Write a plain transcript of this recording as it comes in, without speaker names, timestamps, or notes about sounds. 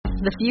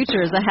The future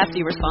is a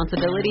hefty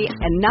responsibility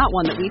and not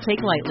one that we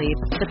take lightly.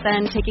 But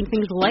then, taking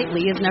things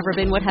lightly has never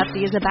been what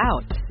Hefty is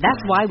about.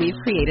 That's why we've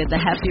created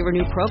the Hefty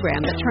Renew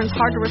program that turns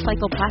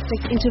hard-to-recycle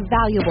plastics into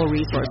valuable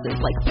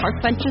resources like park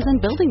benches and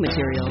building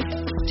materials.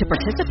 To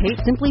participate,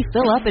 simply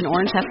fill up an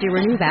orange Hefty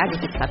Renew bag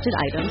with accepted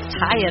items,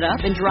 tie it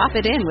up, and drop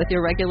it in with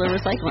your regular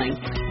recycling.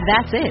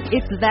 That's it.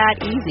 It's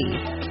that easy.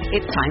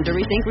 It's time to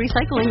rethink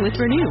recycling with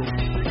Renew.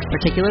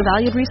 Particular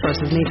valued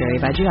resources may vary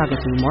by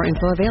geography. More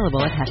info available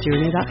at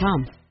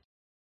heftyrenew.com.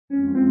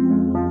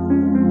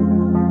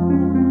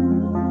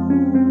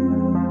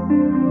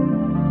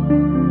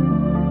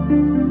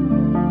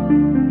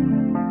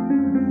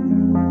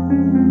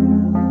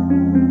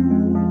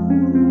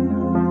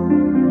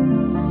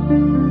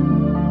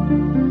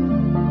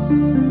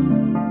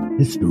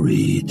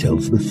 History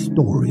tells the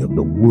story of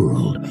the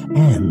world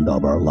and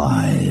of our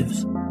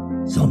lives.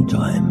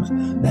 Sometimes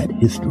that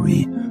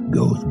history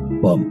goes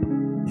bump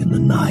in the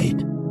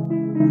night.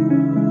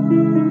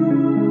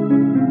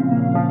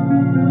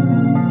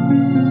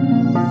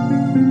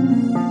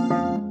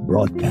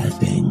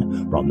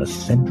 Broadcasting from the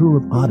center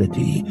of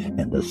oddity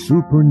and the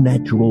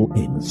supernatural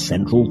in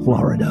Central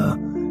Florida,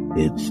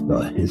 it's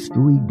the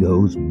History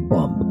Goes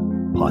Bump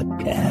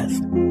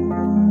podcast.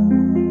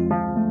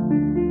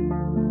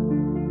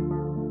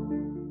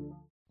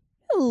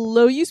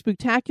 Hello, you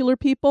spectacular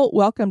people.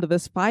 Welcome to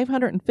this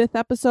 505th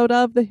episode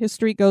of the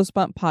History Goes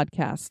Bump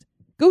podcast.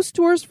 Ghost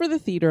Tours for the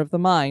Theater of the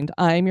Mind.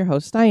 I am your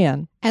host,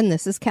 Diane. And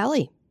this is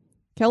Kelly.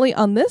 Kelly,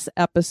 on this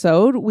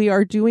episode, we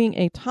are doing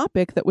a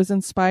topic that was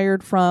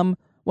inspired from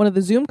one of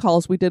the Zoom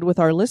calls we did with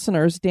our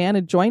listeners. Dan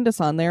had joined us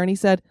on there, and he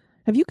said,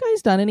 have you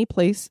guys done any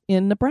place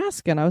in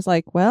Nebraska? And I was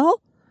like,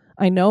 well,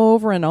 I know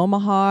over in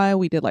Omaha,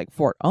 we did like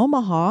Fort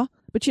Omaha,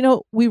 but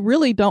we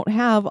really don't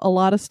have a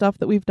lot of stuff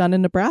that we've done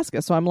in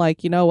Nebraska. So I'm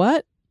like, you know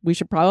what? We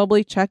should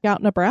probably check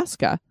out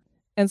Nebraska.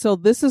 And so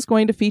this is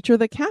going to feature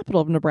the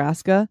capital of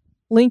Nebraska,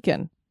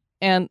 Lincoln.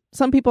 And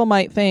some people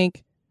might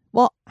think,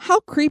 well,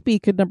 how creepy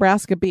could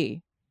Nebraska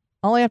be?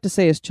 All I have to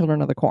say is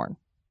Children of the Corn.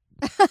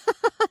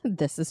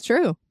 This is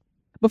true.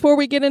 Before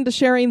we get into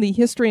sharing the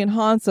history and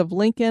haunts of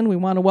Lincoln, we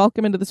want to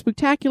welcome into the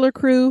spectacular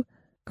crew,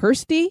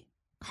 Kirsty,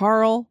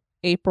 Carl,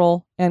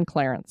 April, and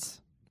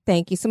Clarence.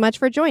 Thank you so much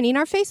for joining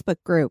our Facebook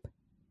group.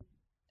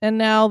 And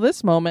now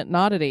this moment in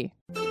oddity.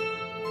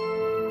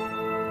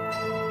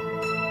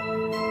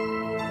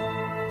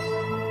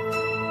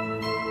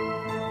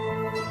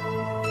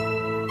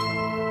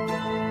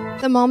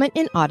 The moment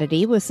in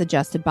oddity was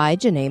suggested by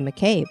Janae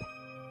McCabe.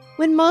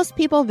 When most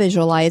people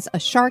visualize a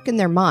shark in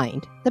their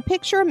mind, the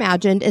picture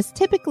imagined is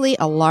typically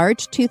a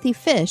large, toothy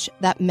fish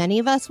that many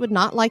of us would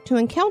not like to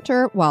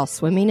encounter while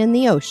swimming in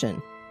the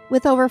ocean.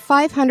 With over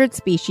 500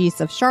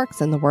 species of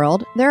sharks in the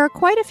world, there are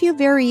quite a few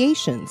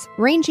variations,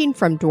 ranging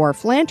from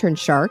dwarf lantern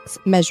sharks,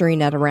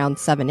 measuring at around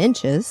 7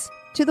 inches,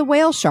 to the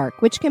whale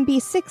shark, which can be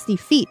 60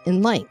 feet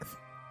in length.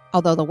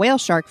 Although the whale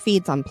shark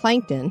feeds on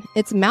plankton,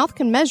 its mouth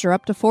can measure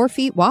up to 4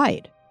 feet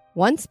wide.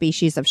 One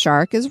species of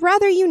shark is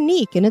rather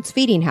unique in its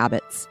feeding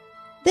habits.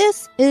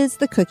 This is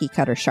the cookie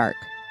cutter shark.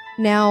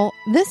 Now,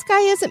 this guy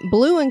isn't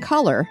blue in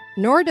color,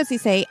 nor does he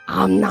say,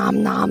 nom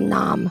nom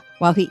nom,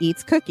 while he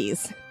eats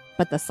cookies.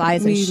 But the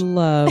size We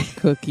love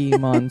Cookie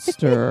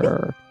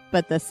Monster.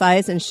 But the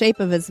size and shape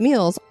of his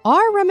meals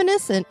are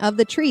reminiscent of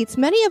the treats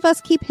many of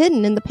us keep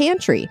hidden in the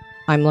pantry.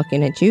 I'm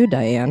looking at you,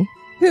 Diane.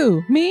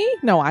 Who, me?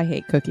 No, I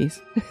hate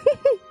cookies.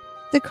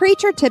 The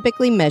creature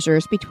typically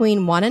measures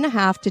between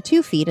 1.5 to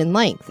 2 feet in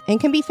length and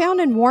can be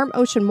found in warm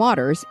ocean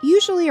waters,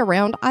 usually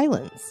around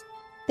islands.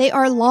 They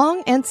are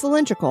long and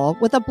cylindrical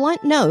with a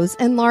blunt nose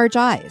and large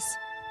eyes.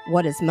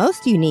 What is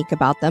most unique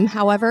about them,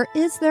 however,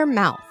 is their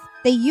mouth.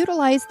 They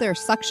utilize their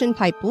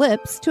suction-type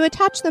lips to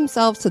attach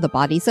themselves to the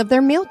bodies of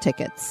their meal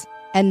tickets,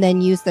 and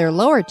then use their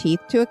lower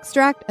teeth to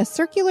extract a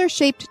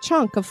circular-shaped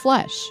chunk of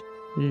flesh.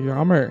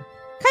 Yummer.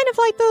 Kind of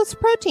like those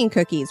protein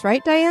cookies,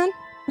 right, Diane?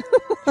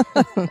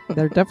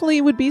 There definitely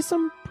would be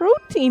some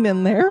protein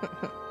in there.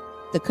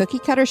 The cookie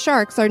cutter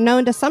sharks are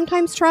known to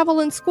sometimes travel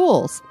in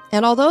schools,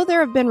 and although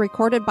there have been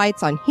recorded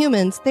bites on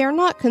humans, they are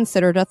not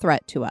considered a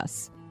threat to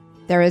us.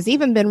 There has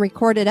even been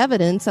recorded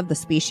evidence of the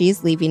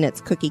species leaving its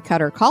cookie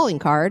cutter calling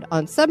card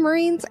on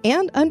submarines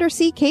and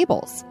undersea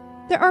cables.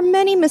 There are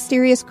many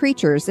mysterious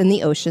creatures in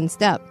the ocean's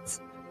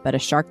depths, but a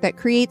shark that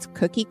creates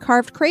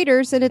cookie-carved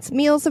craters in its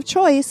meals of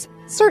choice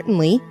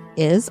certainly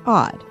is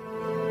odd.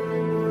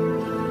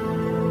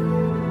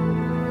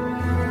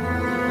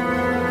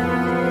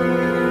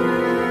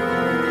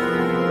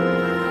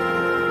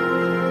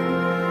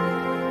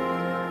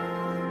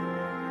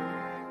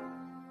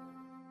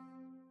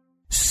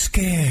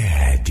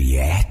 Scared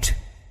yet?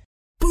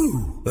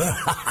 Boo!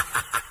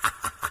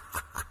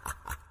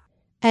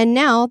 And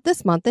now,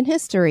 this month in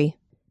history.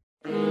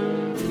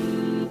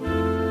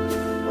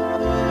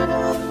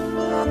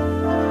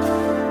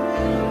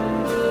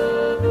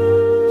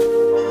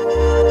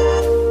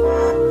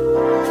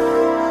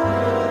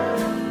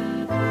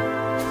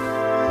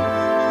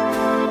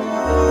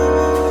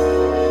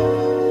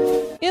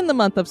 In the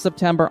month of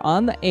September,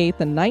 on the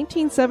 8th in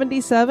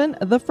 1977,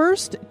 the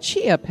first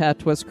Chia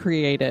Pet was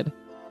created.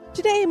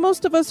 Today,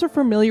 most of us are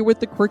familiar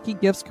with the quirky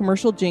Gifts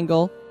commercial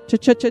jingle,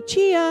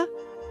 Cha-cha-cha-chia.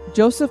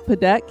 Joseph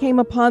Padet came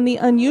upon the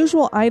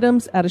unusual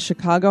items at a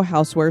Chicago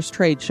housewares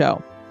trade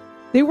show.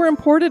 They were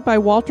imported by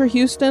Walter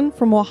Houston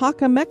from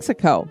Oaxaca,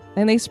 Mexico,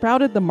 and they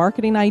sprouted the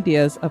marketing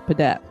ideas of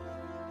Padet.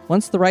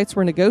 Once the rights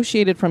were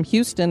negotiated from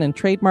Houston and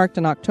trademarked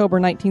in October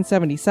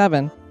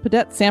 1977,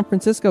 Padet's San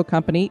Francisco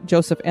company,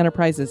 Joseph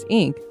Enterprises,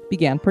 Inc.,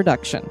 began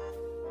production.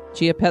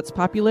 Chia Pet's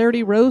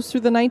popularity rose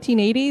through the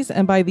 1980s,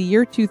 and by the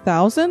year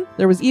 2000,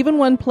 there was even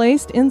one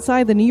placed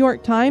inside the New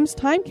York Times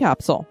time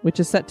capsule, which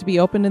is set to be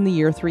opened in the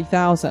year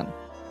 3000.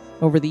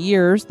 Over the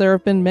years, there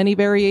have been many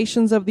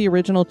variations of the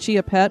original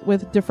Chia Pet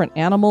with different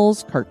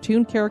animals,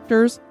 cartoon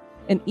characters,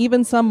 and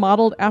even some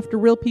modeled after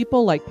real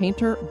people like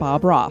painter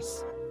Bob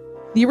Ross.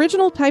 The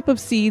original type of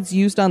seeds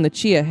used on the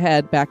chia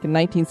head back in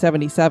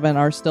 1977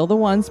 are still the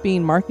ones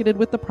being marketed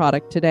with the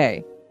product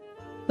today.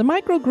 The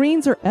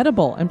microgreens are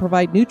edible and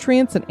provide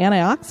nutrients and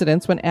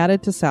antioxidants when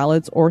added to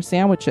salads or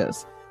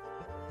sandwiches.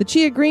 The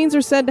chia greens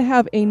are said to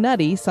have a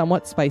nutty,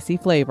 somewhat spicy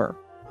flavor.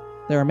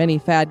 There are many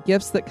fad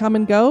gifts that come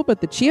and go, but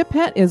the Chia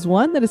Pet is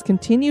one that has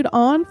continued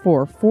on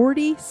for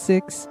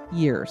 46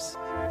 years.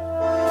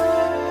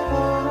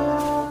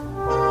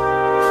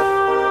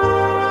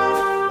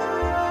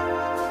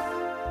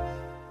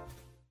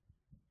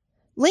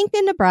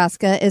 Lincoln,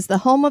 Nebraska is the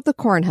home of the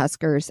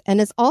Cornhuskers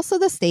and is also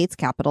the state's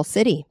capital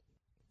city.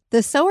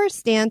 The sower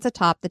stands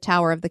atop the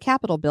tower of the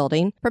Capitol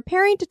building,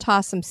 preparing to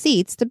toss some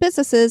seeds to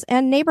businesses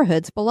and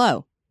neighborhoods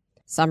below.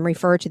 Some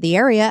refer to the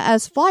area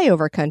as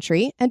flyover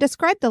country and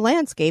describe the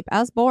landscape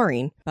as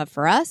boring. But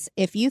for us,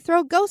 if you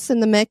throw ghosts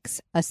in the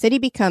mix, a city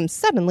becomes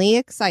suddenly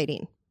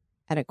exciting.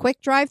 And a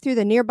quick drive through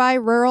the nearby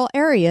rural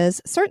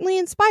areas certainly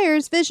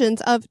inspires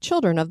visions of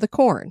Children of the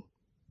Corn.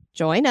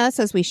 Join us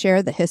as we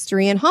share the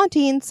history and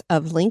hauntings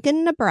of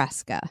Lincoln,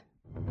 Nebraska.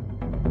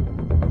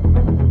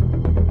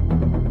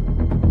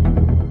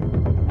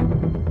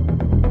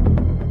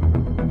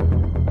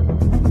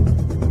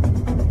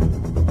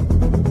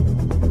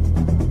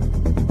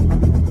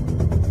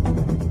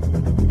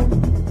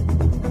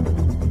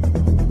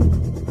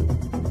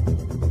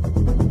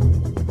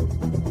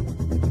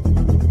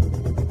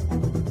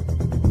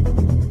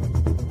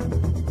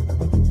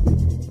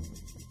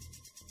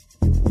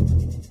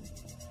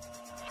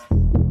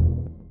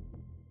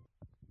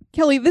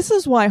 Kelly, this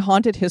is why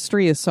haunted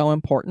history is so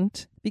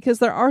important, because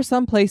there are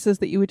some places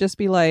that you would just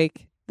be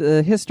like,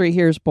 the history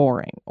here is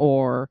boring,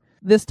 or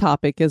this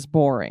topic is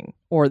boring,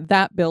 or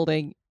that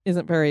building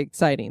isn't very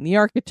exciting. The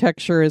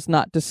architecture is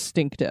not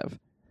distinctive.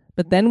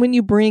 But then when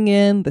you bring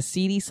in the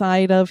seedy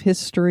side of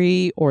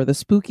history or the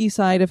spooky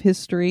side of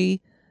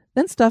history,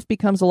 then stuff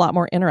becomes a lot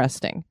more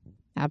interesting.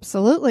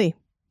 Absolutely.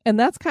 And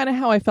that's kind of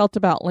how I felt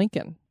about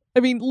Lincoln. I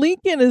mean,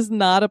 Lincoln is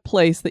not a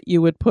place that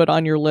you would put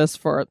on your list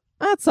for,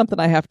 that's something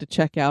I have to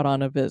check out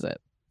on a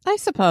visit. I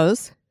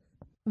suppose.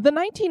 The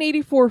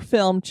 1984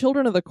 film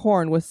Children of the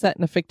Corn was set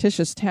in a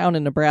fictitious town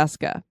in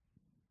Nebraska.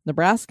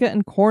 Nebraska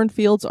and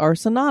cornfields are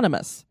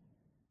synonymous.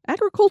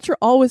 Agriculture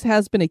always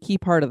has been a key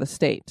part of the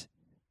state.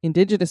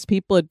 Indigenous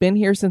people had been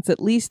here since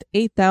at least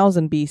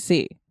 8000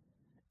 BC.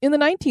 In the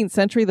 19th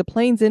century, the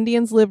Plains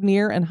Indians lived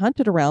near and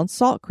hunted around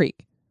Salt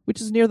Creek, which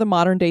is near the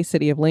modern-day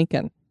city of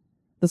Lincoln.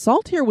 The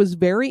salt here was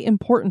very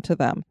important to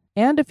them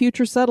and to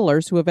future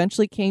settlers who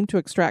eventually came to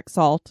extract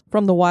salt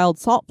from the wild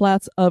salt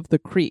flats of the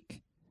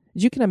creek.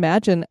 As you can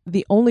imagine,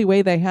 the only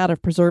way they had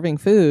of preserving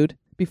food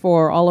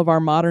before all of our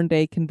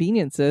modern-day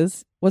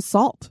conveniences was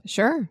salt.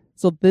 Sure.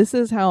 So this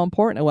is how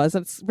important it was.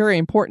 It's very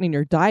important in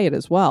your diet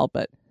as well,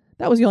 but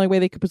that was the only way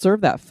they could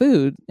preserve that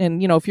food.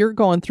 And, if you're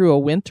going through a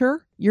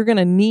winter, you're going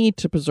to need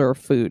to preserve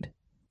food.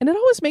 And it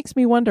always makes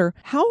me wonder,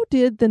 how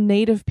did the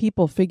native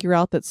people figure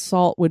out that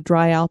salt would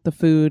dry out the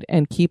food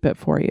and keep it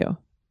for you?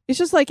 It's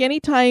just like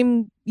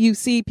anytime you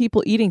see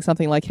people eating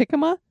something like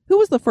jicama, who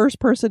was the first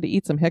person to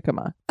eat some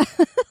jicama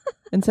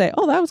and say,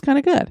 oh, that was kind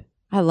of good?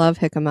 I love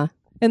jicama.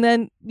 And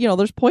then,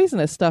 there's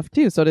poisonous stuff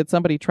too. So did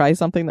somebody try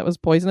something that was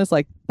poisonous,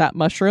 like that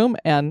mushroom,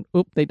 and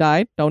they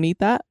died? Don't eat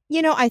that?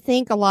 I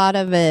think a lot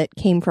of it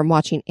came from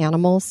watching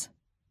animals,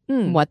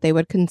 what they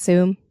would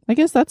consume. I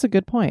guess that's a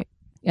good point.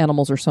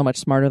 Animals are so much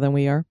smarter than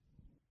we are.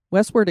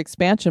 Westward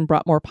expansion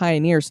brought more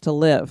pioneers to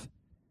live.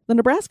 The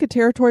Nebraska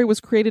Territory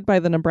was created by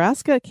the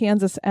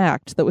Nebraska-Kansas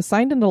Act that was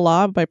signed into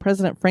law by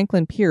President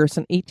Franklin Pierce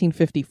in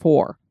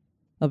 1854.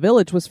 A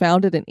village was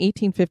founded in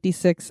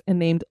 1856 and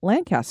named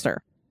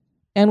Lancaster.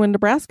 And when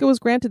Nebraska was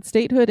granted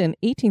statehood in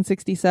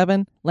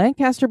 1867,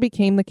 Lancaster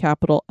became the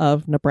capital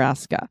of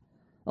Nebraska.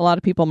 A lot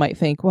of people might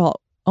think, well,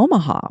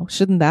 Omaha,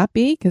 shouldn't that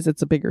be? Because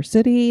it's a bigger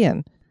city.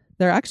 And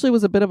there actually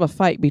was a bit of a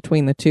fight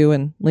between the two,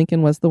 and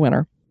Lincoln was the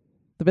winner.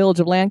 The village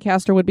of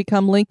Lancaster would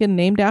become Lincoln,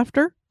 named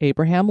after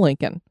Abraham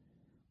Lincoln.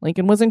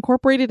 Lincoln was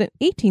incorporated in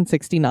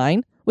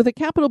 1869, with a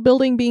Capitol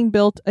building being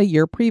built a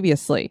year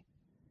previously.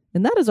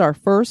 And that is our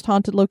first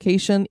haunted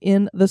location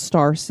in the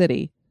Star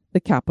City, the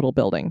Capitol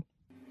building.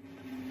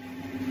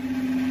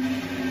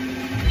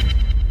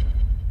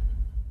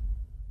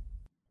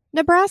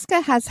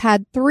 Nebraska has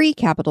had 3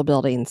 Capitol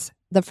buildings.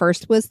 The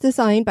first was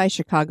designed by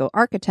Chicago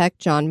architect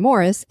John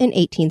Morris in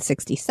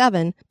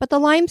 1867, but the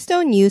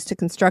limestone used to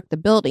construct the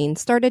building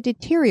started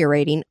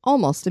deteriorating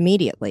almost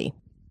immediately.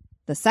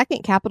 The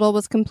second Capitol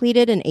was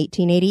completed in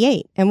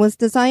 1888 and was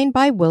designed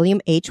by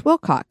William H.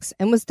 Wilcox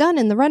and was done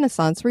in the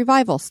Renaissance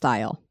Revival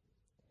style.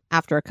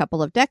 After a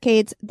couple of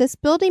decades, this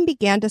building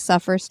began to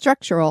suffer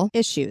structural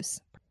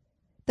issues.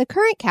 The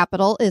current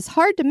Capitol is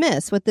hard to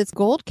miss with its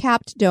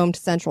gold-capped domed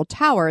central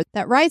tower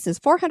that rises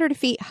 400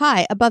 feet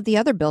high above the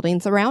other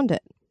buildings around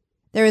it.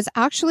 There is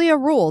actually a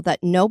rule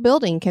that no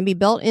building can be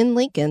built in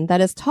Lincoln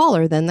that is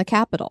taller than the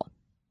Capitol.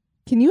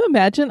 Can you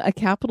imagine a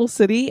capital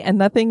city and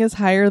nothing is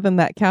higher than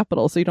that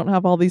Capitol, so you don't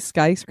have all these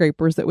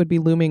skyscrapers that would be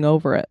looming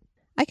over it?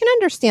 I can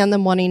understand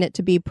them wanting it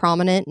to be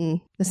prominent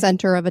and the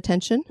center of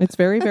attention. It's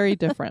very, very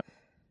different.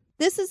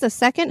 This is the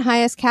second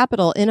highest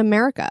Capitol in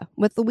America,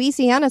 with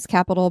Louisiana's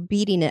Capitol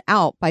beating it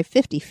out by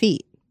 50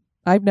 feet.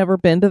 I've never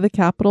been to the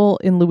Capitol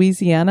in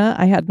Louisiana.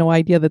 I had no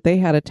idea that they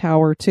had a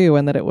tower too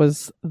and that it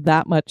was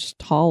that much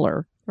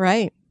taller.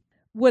 Right.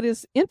 What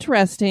is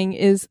interesting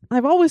is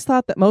I've always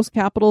thought that most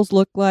capitals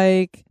look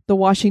like the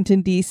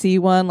Washington, D.C.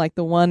 one, like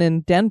the one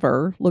in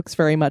Denver looks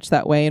very much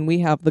that way. And we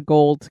have the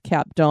gold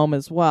cap dome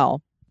as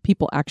well.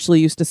 People actually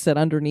used to sit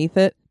underneath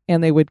it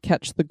and they would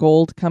catch the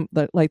gold,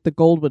 like the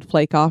gold would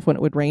flake off when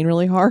it would rain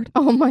really hard.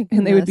 Oh my goodness.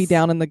 And they would be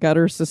down in the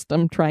gutter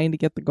system trying to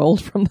get the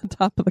gold from the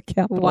top of the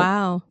Capitol.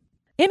 Wow.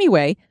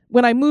 Anyway,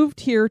 when I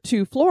moved here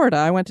to Florida,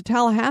 I went to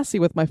Tallahassee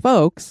with my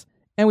folks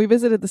and we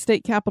visited the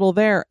state capitol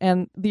there.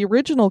 And the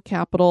original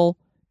Capitol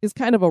is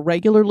kind of a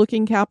regular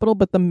looking Capitol,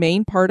 but the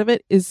main part of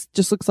it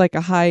just looks like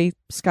a high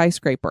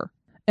skyscraper.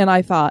 And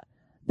I thought,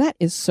 that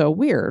is so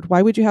weird.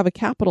 Why would you have a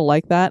Capitol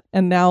like that?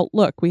 And now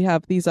look, we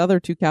have these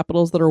other 2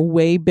 Capitols that are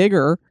way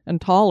bigger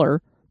and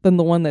taller than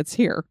the one that's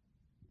here.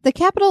 The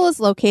Capitol is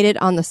located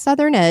on the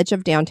southern edge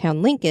of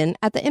downtown Lincoln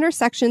at the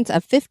intersections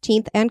of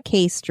 15th and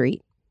K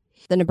Street.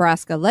 The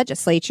Nebraska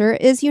legislature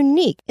is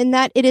unique in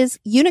that it is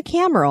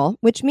unicameral,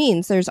 which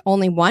means there's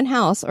only one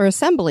house or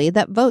assembly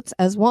that votes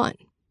as one.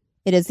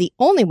 It is the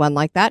only one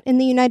like that in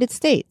the United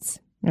States.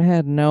 I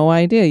had no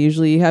idea.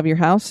 Usually you have your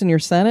House and your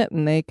Senate,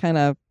 and they kind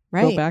of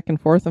go back and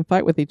forth and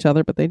fight with each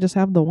other, but they just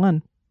have the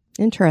one.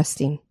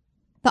 Interesting.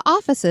 The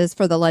offices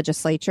for the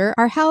legislature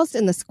are housed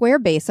in the square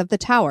base of the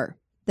tower.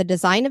 The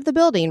design of the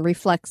building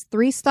reflects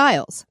 3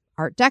 styles: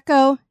 Art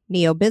Deco,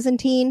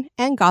 Neo-Byzantine,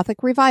 and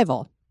Gothic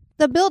Revival.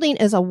 The building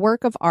is a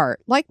work of art,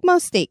 like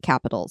most state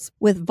capitals,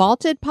 with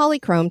vaulted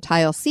polychrome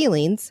tile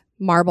ceilings,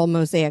 marble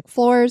mosaic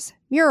floors,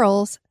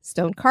 murals,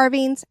 stone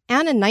carvings,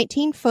 and a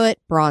 19-foot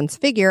bronze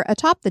figure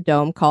atop the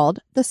dome called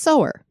the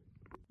Sower.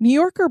 New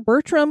Yorker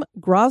Bertram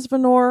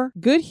Grosvenor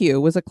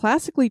Goodhue was a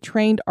classically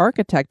trained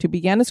architect who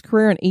began his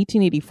career in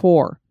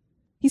 1884.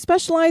 He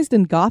specialized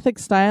in Gothic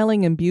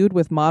styling imbued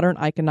with modern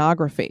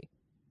iconography.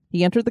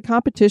 He entered the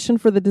competition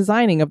for the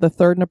designing of the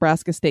 3rd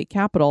Nebraska State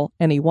Capitol,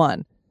 and he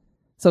won.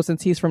 So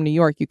since he's from New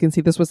York, you can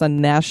see this was a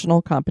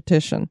national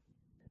competition.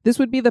 This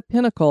would be the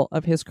pinnacle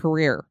of his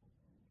career.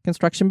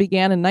 Construction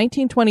began in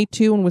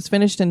 1922 and was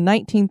finished in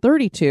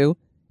 1932,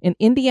 and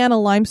Indiana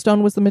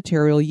limestone was the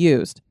material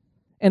used.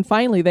 And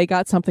finally, they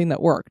got something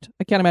that worked.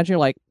 I can't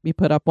imagine you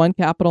put up one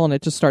Capitol and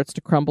it just starts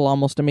to crumble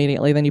almost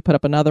immediately. Then you put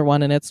up another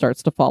one and it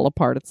starts to fall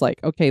apart. It's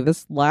like, okay,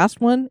 this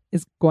last one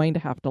is going to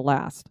have to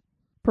last.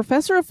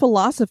 Professor of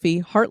philosophy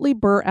Hartley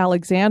Burr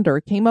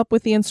Alexander came up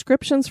with the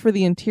inscriptions for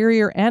the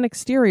interior and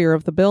exterior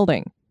of the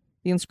building.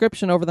 The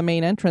inscription over the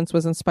main entrance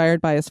was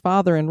inspired by his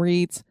father and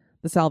reads,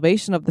 "The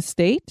salvation of the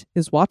state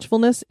is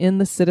watchfulness in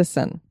the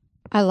citizen."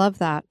 I love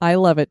that. I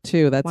love it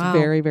too. That's Wow.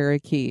 very, very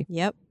key.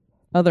 Yep.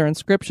 Other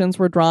inscriptions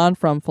were drawn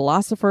from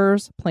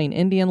philosophers, plain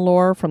Indian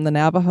lore from the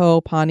Navajo,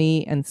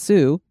 Pawnee, and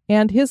Sioux,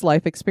 and his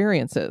life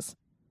experiences.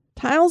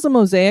 Tiles and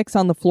mosaics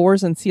on the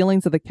floors and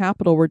ceilings of the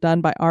Capitol were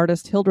done by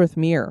artist Hildreth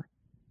Muir.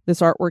 This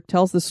artwork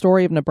tells the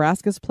story of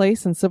Nebraska's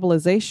place in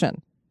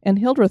civilization, and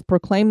Hildreth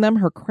proclaimed them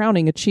her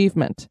crowning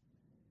achievement.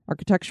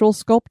 Architectural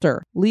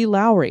sculptor Lee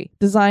Lowry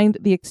designed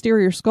the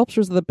exterior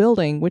sculptures of the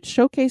building, which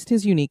showcased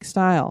his unique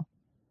style.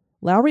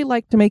 Lowry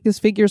liked to make his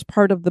figures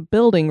part of the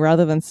building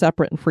rather than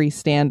separate and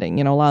freestanding.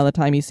 You know, a lot of the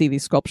time you see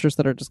these sculptures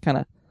that are just kind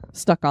of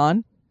stuck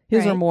on.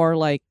 His are more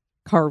like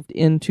carved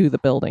into the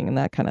building and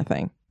that kind of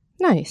thing.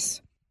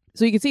 Nice.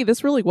 So you can see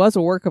this really was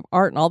a work of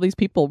art, and all these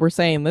people were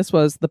saying this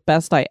was the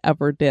best I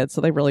ever did. So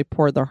they really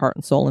poured their heart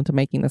and soul into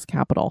making this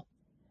Capitol.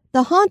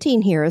 The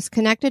haunting here is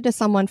connected to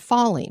someone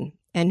falling,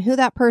 and who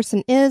that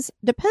person is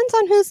depends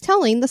on who's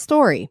telling the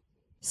story.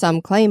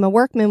 Some claim a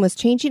workman was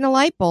changing a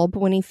light bulb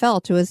when he fell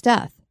to his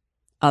death.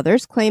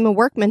 Others claim a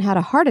workman had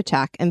a heart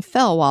attack and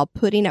fell while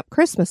putting up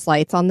Christmas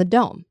lights on the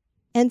dome.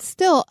 And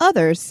still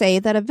others say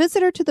that a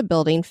visitor to the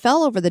building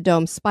fell over the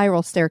dome's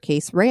spiral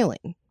staircase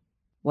railing.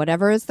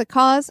 Whatever is the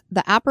cause,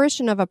 the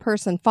apparition of a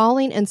person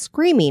falling and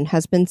screaming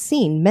has been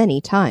seen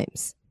many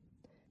times.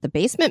 The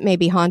basement may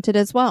be haunted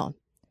as well.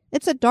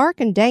 It's a dark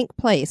and dank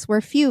place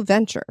where few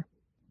venture.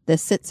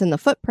 This sits in the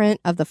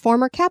footprint of the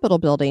former Capitol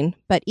building,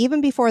 but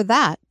even before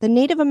that, the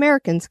Native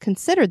Americans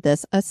considered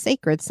this a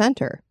sacred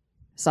center.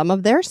 Some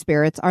of their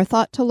spirits are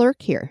thought to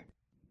lurk here.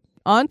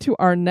 On to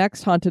our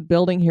next haunted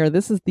building here.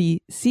 This is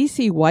the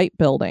C.C. White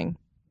Building.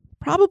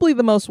 Probably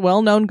the most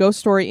well-known ghost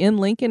story in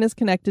Lincoln is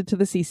connected to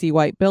the C.C.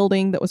 White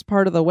Building that was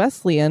part of the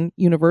Wesleyan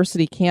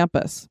University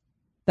campus.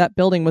 That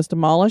building was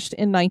demolished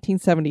in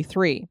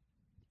 1973.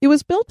 It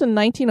was built in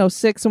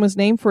 1906 and was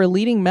named for a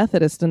leading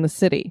Methodist in the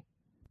city.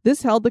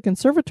 This held the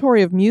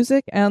Conservatory of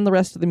Music and the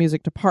rest of the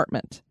music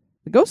department.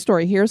 The ghost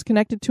story here is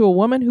connected to a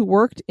woman who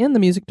worked in the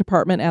music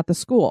department at the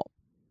school.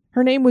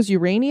 Her name was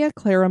Urania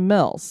Clara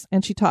Mills,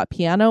 and she taught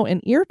piano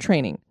and ear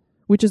training,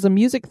 which is a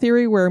music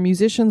theory where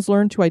musicians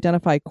learn to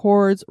identify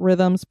chords,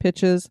 rhythms,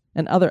 pitches,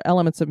 and other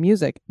elements of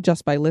music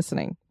just by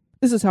listening.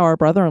 This is how our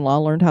brother-in-law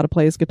learned how to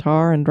play his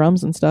guitar and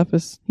drums and stuff.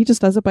 He just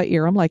does it by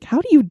ear. I'm like,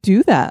 how do you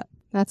do that?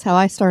 That's how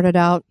I started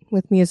out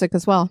with music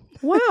as well.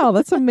 Wow,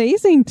 that's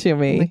amazing to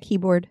me. The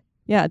keyboard.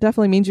 Yeah, it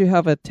definitely means you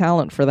have a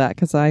talent for that,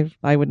 because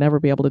I would never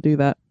be able to do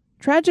that.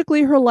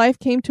 Tragically, her life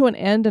came to an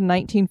end in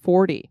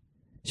 1940.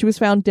 She was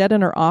found dead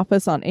in her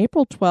office on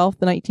April 12,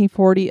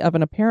 1940, of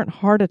an apparent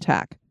heart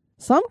attack.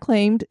 Some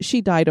claimed she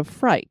died of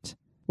fright.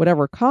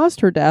 Whatever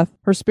caused her death,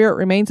 her spirit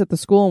remains at the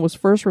school and was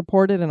first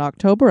reported in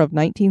October of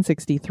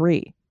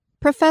 1963.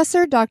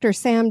 Professor Dr.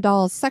 Sam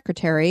Dahl's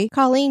secretary,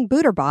 Colleen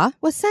Buterbaugh,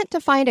 was sent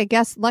to find a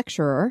guest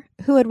lecturer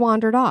who had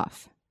wandered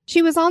off.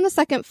 She was on the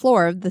second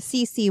floor of the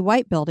C.C.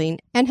 White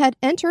Building and had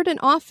entered an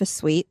office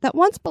suite that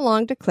once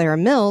belonged to Clara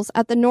Mills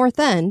at the north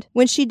end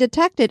when she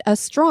detected a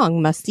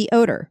strong, musty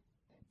odor.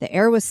 The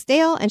air was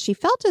stale and she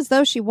felt as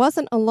though she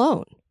wasn't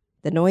alone.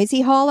 The noisy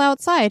hall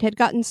outside had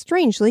gotten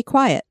strangely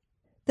quiet.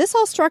 This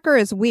all struck her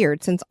as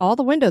weird since all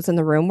the windows in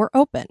the room were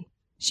open.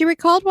 She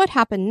recalled what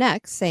happened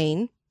next,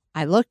 saying,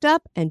 "I looked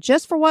up, and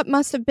just for what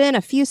must have been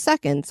a few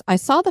seconds, I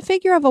saw the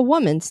figure of a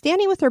woman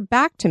standing with her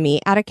back to me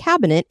at a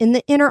cabinet in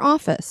the inner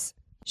office.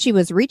 She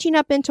was reaching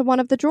up into one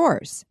of the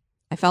drawers.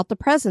 I felt the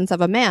presence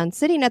of a man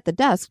sitting at the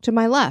desk to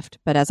my left,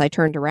 but as I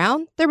turned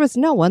around, there was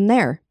no one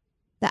there.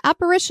 The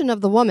apparition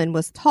of the woman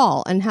was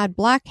tall and had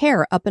black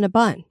hair up in a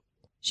bun.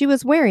 She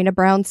was wearing a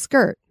brown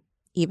skirt.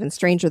 Even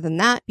stranger than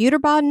that,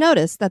 Buterbaugh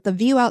noticed that the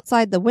view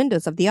outside the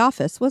windows of the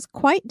office was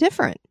quite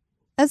different,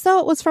 as though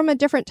it was from a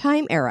different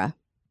time era.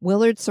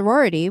 Willard's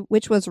sorority,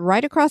 which was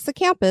right across the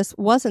campus,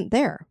 wasn't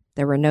there.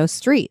 There were no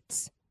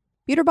streets.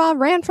 Buterbaugh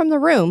ran from the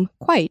room,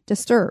 quite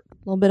disturbed. A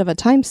little bit of a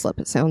time slip,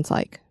 it sounds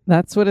like.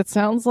 That's what it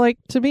sounds like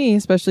to me,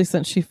 especially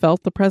since she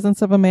felt the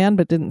presence of a man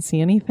but didn't see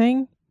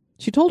anything.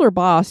 She told her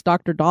boss,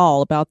 Dr.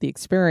 Dahl, about the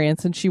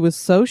experience, and she was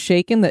so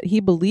shaken that he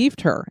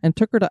believed her and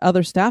took her to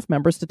other staff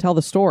members to tell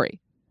the story.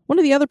 One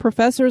of the other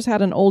professors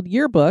had an old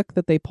yearbook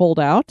that they pulled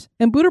out,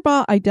 and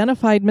Buterbaugh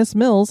identified Miss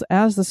Mills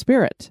as the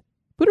spirit.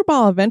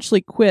 Buterbaugh eventually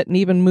quit and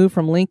even moved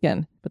from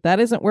Lincoln, but that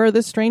isn't where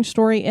this strange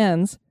story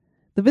ends.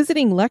 The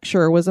visiting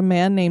lecturer was a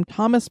man named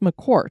Thomas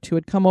McCourt who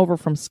had come over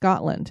from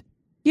Scotland.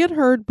 He had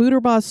heard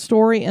Buterbaugh's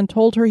story and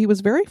told her he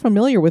was very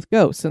familiar with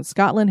ghosts since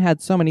Scotland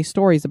had so many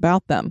stories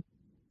about them.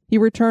 He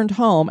returned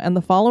home, and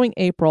the following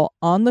April,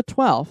 on the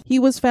 12th, he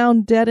was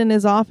found dead in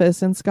his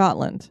office in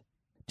Scotland.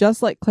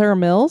 Just like Clara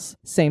Mills,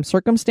 same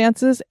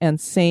circumstances and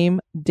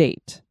same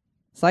date.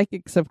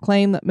 Psychics have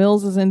claimed that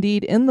Mills is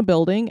indeed in the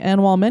building,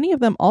 and while many of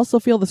them also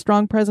feel the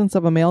strong presence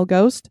of a male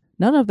ghost,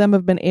 none of them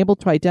have been able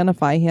to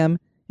identify him,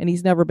 and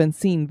he's never been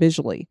seen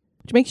visually.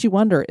 Which makes you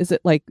wonder, is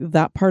it like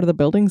that part of the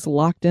building's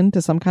locked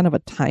into some kind of a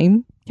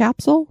time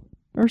capsule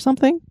or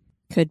something?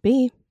 Could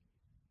be.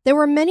 There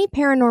were many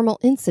paranormal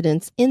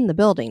incidents in the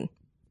building.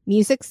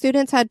 Music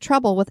students had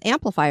trouble with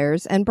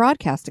amplifiers and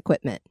broadcast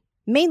equipment,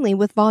 mainly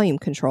with volume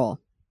control.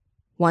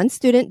 One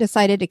student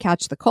decided to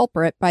catch the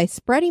culprit by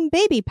spreading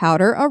baby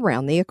powder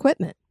around the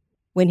equipment.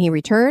 When he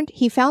returned,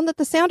 he found that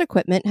the sound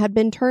equipment had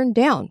been turned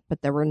down,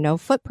 but there were no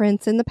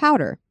footprints in the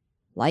powder.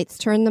 Lights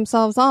turned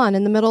themselves on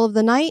in the middle of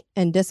the night,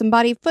 and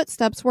disembodied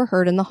footsteps were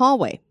heard in the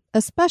hallway,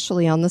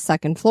 especially on the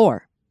second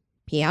floor.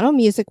 Piano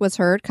music was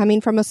heard coming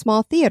from a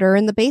small theater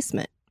in the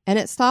basement, and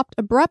it stopped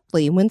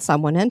abruptly when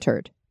someone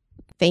entered.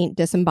 Faint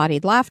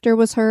disembodied laughter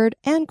was heard,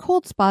 and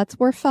cold spots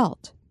were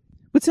felt.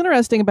 What's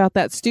interesting about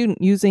that student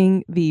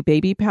using the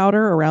baby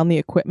powder around the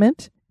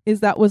equipment is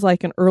that was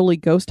like an early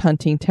ghost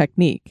hunting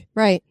technique.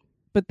 Right.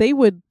 But they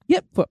would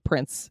get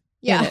footprints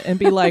in it and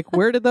be like,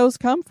 where did those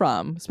come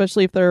from?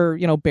 Especially if they're,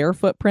 bare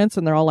footprints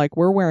and they're all like,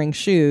 we're wearing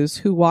shoes.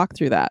 Who walked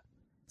through that?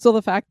 So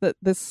the fact that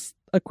this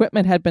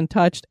equipment had been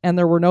touched and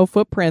there were no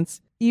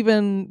footprints,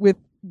 even with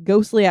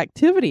ghostly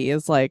activity,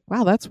 is like,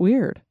 wow, that's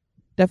weird.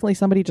 Definitely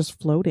somebody just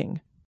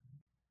floating.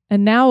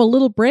 And now a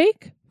little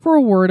break for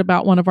a word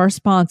about one of our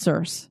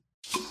sponsors.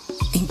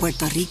 In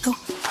Puerto Rico,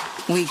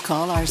 we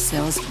call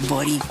ourselves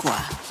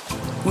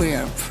Boricua.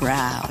 We're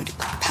proud,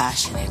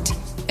 passionate,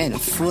 and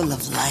full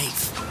of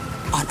life.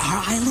 On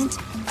our island,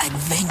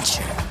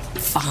 adventure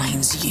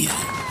finds you.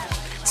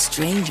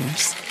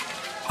 Strangers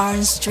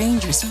aren't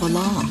strangers for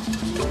long.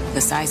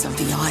 The size of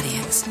the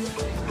audience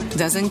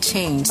doesn't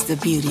change the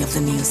beauty of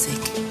the music,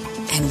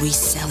 and we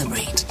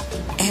celebrate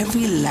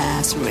every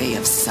last ray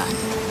of sun.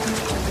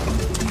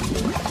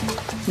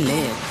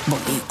 Live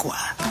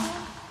Boricua.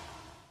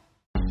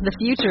 The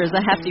future is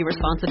a hefty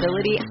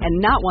responsibility and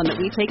not one that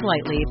we take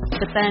lightly.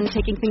 But then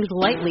taking things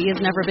lightly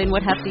has never been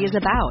what Hefty is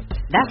about.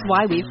 That's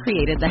why we've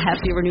created the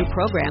Hefty Renew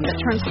program that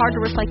turns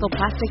hard-to-recycle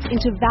plastics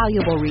into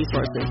valuable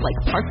resources like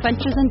park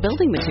benches and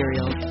building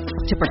materials.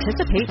 To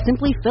participate,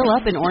 simply fill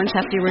up an orange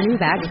Hefty Renew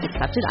bag with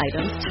accepted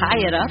items,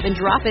 tie it up, and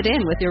drop it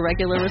in with your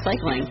regular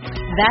recycling.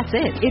 That's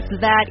it. It's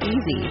that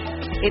easy.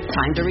 It's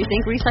time to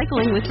rethink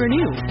recycling with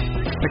Renew.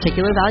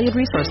 Particular valued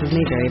resources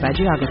may vary by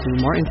geography.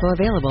 More info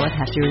available at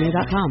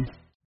heftyrenew.com.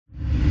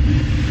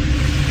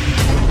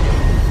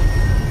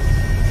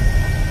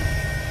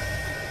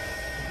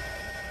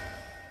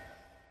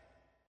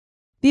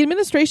 The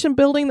administration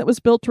building that was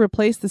built to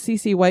replace the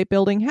C.C. White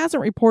building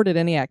hasn't reported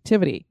any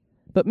activity,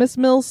 but Miss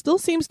Mills still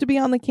seems to be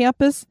on the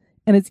campus,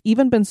 and it's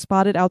even been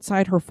spotted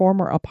outside her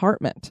former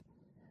apartment.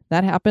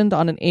 That happened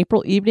on an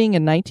April evening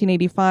in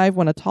 1985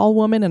 when a tall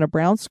woman in a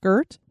brown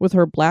skirt with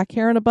her black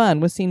hair in a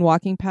bun was seen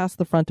walking past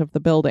the front of the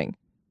building.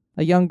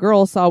 A young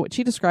girl saw what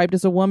she described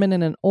as a woman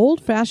in an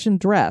old-fashioned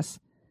dress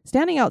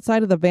standing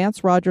outside of the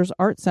Vance Rogers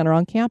Art Center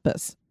on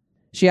campus.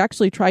 She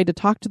actually tried to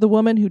talk to the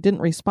woman who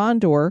didn't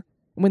respond to her.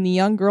 When the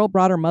young girl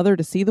brought her mother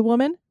to see the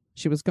woman,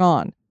 she was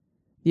gone.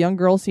 The young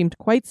girl seemed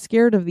quite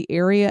scared of the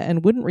area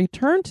and wouldn't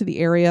return to the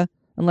area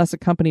unless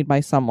accompanied by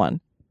someone.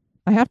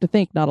 I have to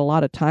think not a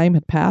lot of time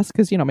had passed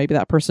because, maybe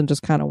that person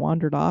just kind of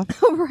wandered off.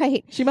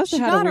 Right. She must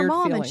have had a got weird her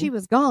mom feeling. and she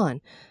was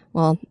gone.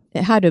 Well,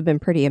 it had to have been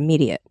pretty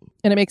immediate.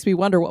 And it makes me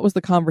wonder, what was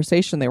the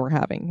conversation they were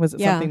having? Was it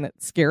something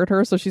that scared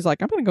her? So she's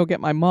like, I'm going to go get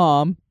my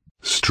mom.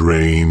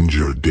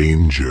 Stranger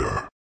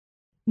danger.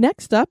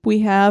 Next up,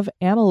 we have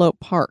Antelope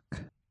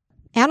Park.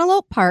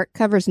 Antelope Park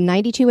covers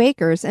 92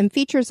 acres and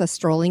features a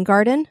strolling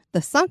garden,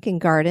 the Sunken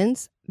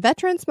Gardens,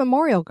 Veterans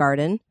Memorial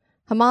Garden,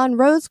 Haman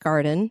Rose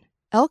Garden,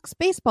 Elks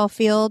Baseball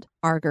Field,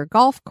 Arger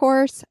Golf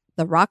Course,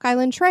 the Rock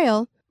Island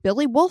Trail,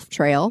 Billy Wolf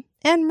Trail,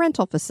 and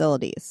rental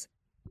facilities.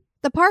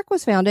 The park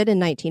was founded in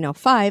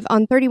 1905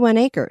 on 31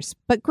 acres,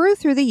 but grew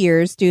through the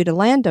years due to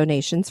land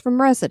donations from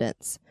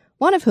residents,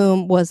 one of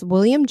whom was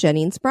William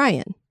Jennings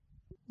Bryan.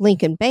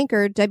 Lincoln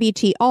banker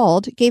W.T.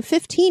 Auld gave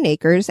 15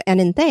 acres,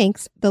 and in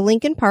thanks, the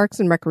Lincoln Parks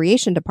and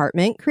Recreation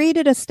Department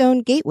created a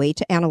stone gateway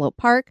to Antelope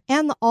Park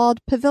and the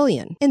Auld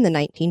Pavilion in the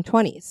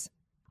 1920s.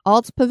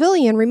 Auld's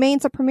Pavilion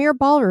remains a premier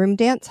ballroom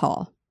dance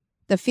hall.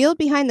 The field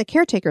behind the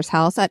caretaker's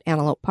house at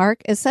Antelope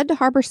Park is said to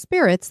harbor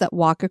spirits that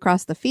walk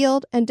across the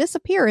field and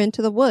disappear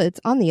into the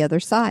woods on the other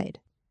side.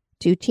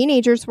 2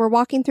 teenagers were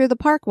walking through the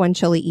park one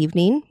chilly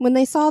evening when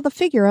they saw the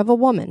figure of a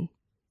woman.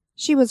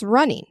 She was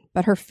running,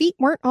 but her feet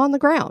weren't on the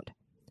ground.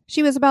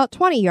 She was about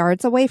 20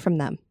 yards away from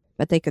them,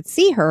 but they could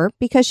see her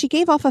because she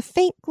gave off a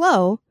faint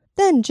glow,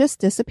 then just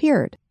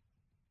disappeared.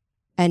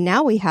 And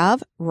now we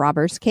have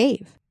Robbers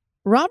Cave.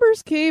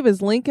 Robbers Cave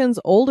is Lincoln's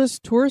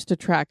oldest tourist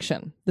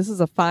attraction. This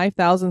is a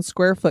 5,000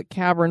 square foot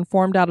cavern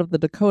formed out of the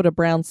Dakota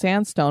brown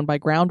sandstone by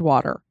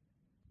groundwater.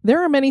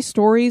 There are many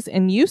stories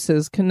and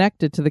uses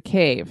connected to the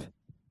cave.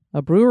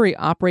 A brewery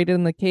operated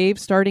in the cave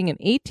starting in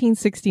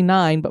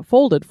 1869 but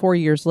folded 4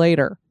 years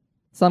later.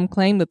 Some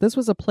claim that this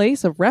was a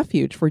place of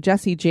refuge for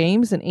Jesse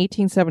James in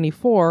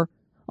 1874,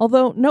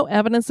 although no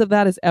evidence of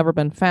that has ever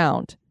been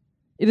found.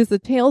 It is the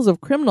tales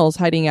of criminals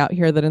hiding out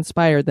here that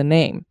inspired the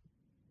name.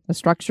 A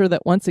structure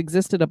that once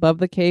existed above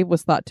the cave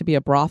was thought to be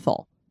a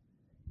brothel.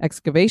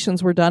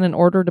 Excavations were done in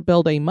order to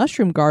build a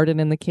mushroom garden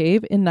in the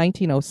cave in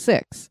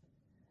 1906.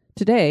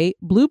 Today,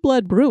 Blue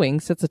Blood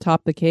Brewing sits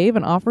atop the cave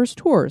and offers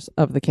tours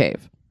of the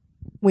cave.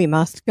 We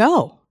must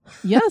go.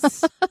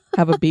 Yes,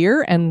 have a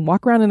beer and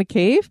walk around in a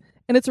cave.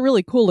 And it's a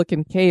really cool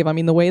looking cave. I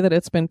mean, the way that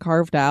it's been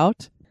carved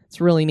out, it's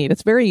really neat.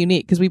 It's very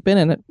unique because we've been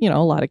in,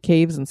 a lot of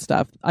caves and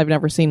stuff. I've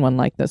never seen one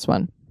like this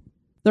one.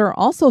 There are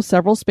also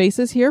several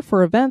spaces here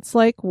for events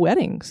like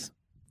weddings.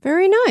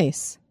 Very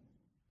nice.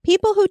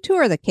 People who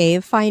tour the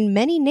cave find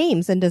many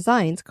names and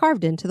designs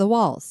carved into the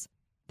walls.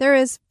 There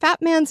is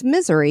Fat Man's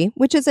Misery,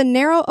 which is a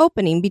narrow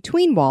opening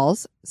between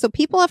walls, so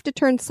people have to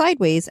turn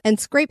sideways and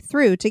scrape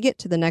through to get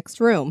to the next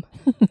room.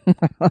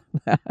 I love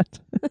that.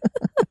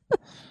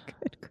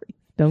 Good grief.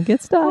 Don't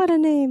get stuck. What a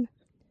name.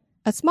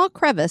 A small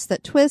crevice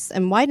that twists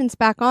and widens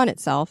back on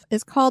itself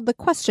is called the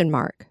question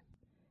mark.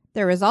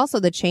 There is also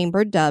the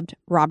chamber dubbed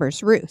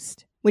Robber's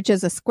Roost, which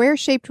is a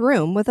square-shaped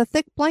room with a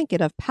thick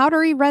blanket of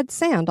powdery red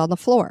sand on the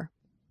floor.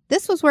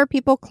 This was where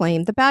people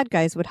claimed the bad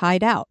guys would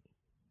hide out.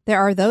 There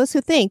are those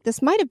who think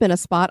this might have been a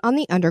spot on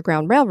the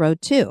Underground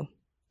Railroad, too.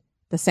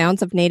 The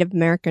sounds of Native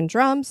American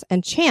drums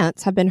and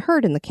chants have been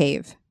heard in the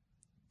cave.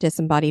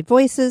 Disembodied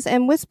voices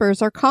and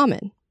whispers are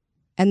common,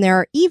 and there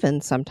are even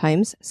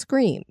sometimes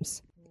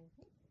screams.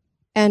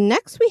 And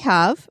next we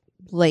have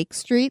Lake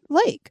Street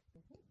Lake.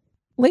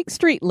 Lake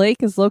Street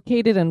Lake is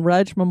located in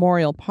Rudge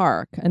Memorial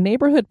Park, a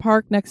neighborhood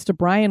park next to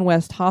Bryan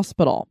West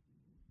Hospital.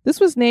 This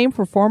was named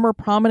for former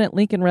prominent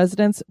Lincoln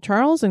residents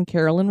Charles and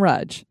Carolyn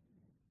Rudge.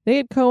 They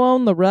had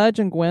co-owned the Rudge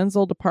and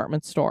Gwenzel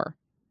department store.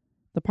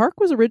 The park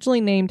was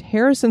originally named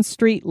Harrison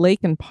Street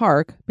Lake and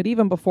Park, but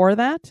even before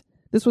that,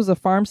 this was a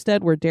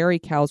farmstead where dairy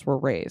cows were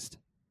raised.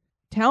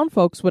 Town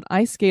folks would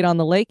ice skate on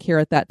the lake here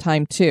at that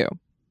time, too.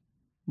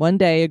 One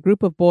day, a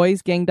group of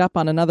boys ganged up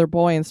on another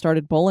boy and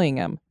started bullying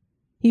him.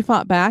 He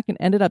fought back and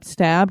ended up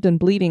stabbed and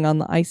bleeding on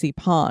the icy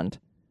pond.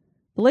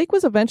 The lake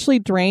was eventually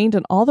drained,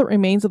 and all that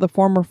remains of the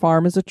former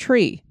farm is a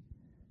tree.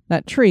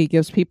 That tree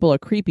gives people a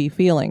creepy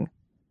feeling.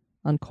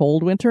 On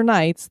cold winter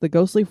nights, the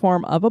ghostly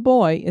form of a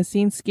boy is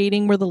seen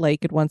skating where the lake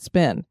had once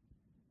been.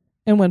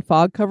 And when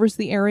fog covers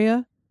the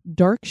area,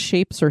 dark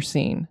shapes are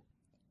seen.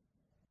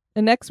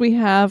 And next we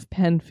have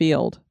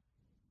Penfield.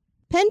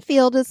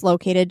 Penfield is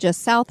located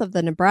just south of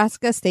the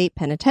Nebraska State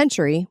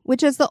Penitentiary,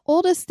 which is the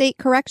oldest state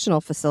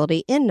correctional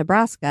facility in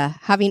Nebraska,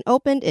 having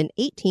opened in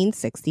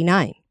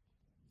 1869.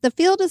 The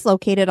field is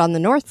located on the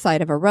north side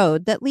of a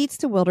road that leads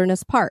to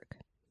Wilderness Park.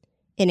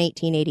 In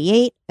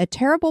 1888, a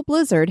terrible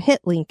blizzard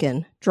hit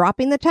Lincoln,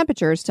 dropping the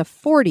temperatures to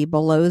 40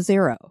 below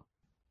zero.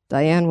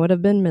 Diane would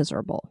have been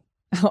miserable.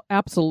 Oh,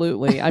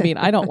 absolutely. I mean,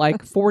 I don't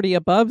like 40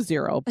 above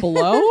zero.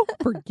 Below?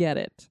 Forget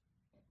it.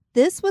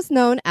 This was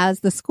known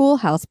as the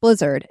Schoolhouse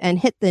Blizzard and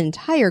hit the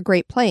entire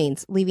Great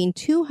Plains, leaving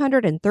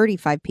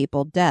 235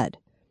 people dead.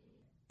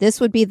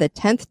 This would be the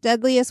 10th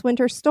deadliest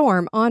winter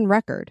storm on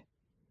record.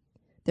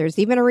 There's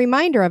even a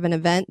reminder of an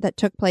event that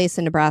took place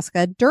in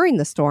Nebraska during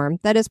the storm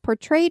that is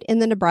portrayed in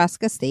the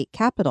Nebraska State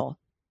Capitol.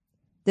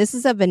 This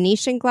is a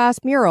Venetian glass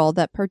mural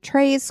that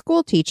portrays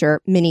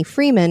schoolteacher Minnie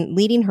Freeman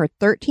leading her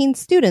 13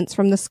 students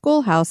from the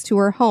schoolhouse to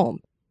her home,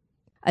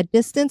 a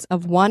distance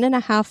of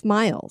 1.5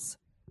 miles.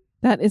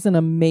 That is an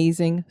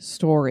amazing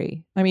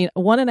story. I mean,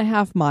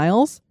 1.5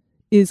 miles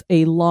is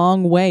a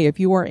long way if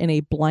you are in a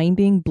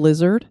blinding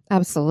blizzard.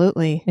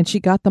 Absolutely. And she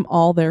got them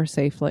all there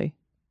safely.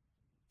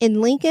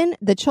 In Lincoln,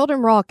 the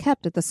children were all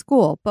kept at the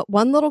school, but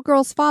one little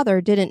girl's father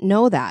didn't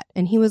know that,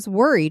 and he was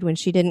worried when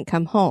she didn't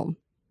come home.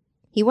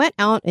 He went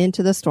out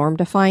into the storm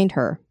to find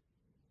her.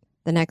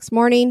 The next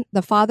morning,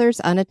 the father's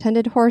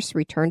unattended horse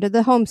returned to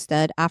the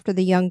homestead after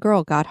the young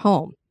girl got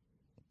home.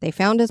 They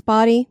found his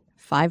body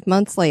 5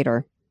 months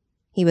later.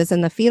 He was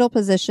in the fetal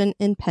position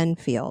in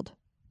Penfield.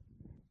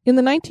 In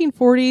the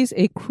 1940s,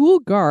 a cruel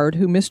guard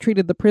who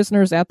mistreated the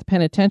prisoners at the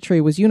penitentiary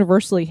was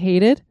universally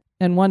hated,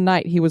 and one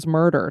night he was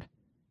murdered.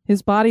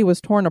 His body was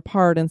torn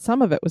apart, and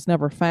some of it was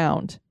never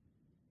found.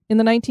 In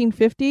the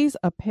 1950s,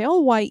 a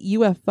pale white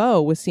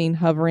UFO was seen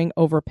hovering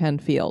over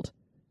Penfield.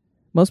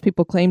 Most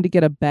people claim to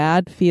get a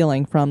bad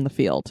feeling from the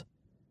field.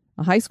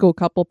 A high school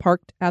couple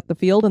parked at the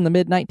field in the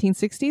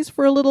mid-1960s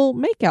for a little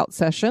makeout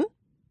session.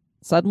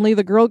 Suddenly,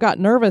 the girl got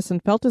nervous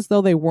and felt as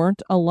though they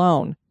weren't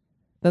alone.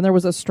 Then there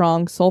was a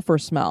strong sulfur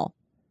smell.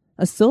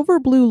 A silver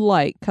blue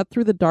light cut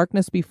through the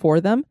darkness before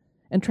them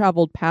and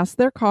traveled past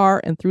their car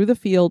and through the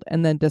field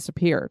and then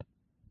disappeared.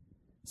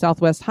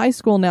 Southwest High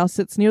School now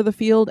sits near the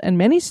field, and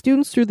many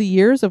students through the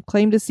years have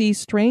claimed to see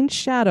strange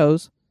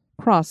shadows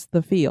cross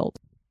the field.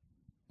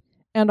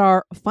 And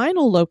our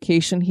final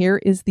location here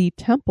is the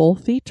Temple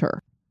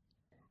Theater.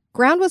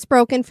 Ground was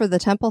broken for the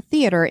Temple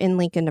Theater in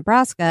Lincoln,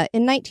 Nebraska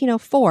in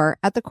 1904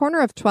 at the corner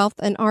of 12th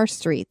and R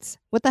Streets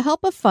with the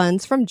help of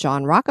funds from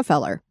John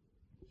Rockefeller.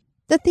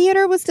 The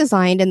theater was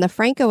designed in the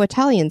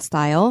Franco-Italian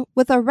style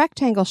with a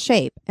rectangle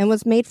shape and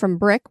was made from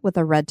brick with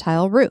a red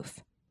tile roof.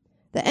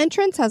 The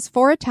entrance has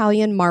 4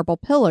 Italian marble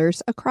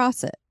pillars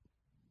across it.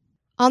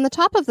 On the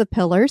top of the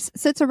pillars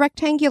sits a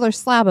rectangular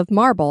slab of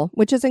marble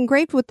which is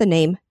engraved with the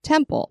name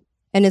Temple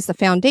and is the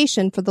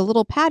foundation for the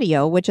little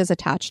patio which is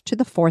attached to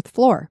the 4th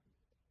floor.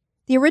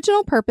 The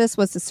original purpose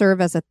was to serve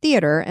as a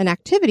theater and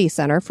activity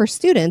center for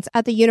students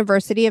at the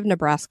University of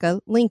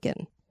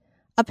Nebraska-Lincoln.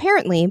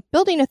 Apparently,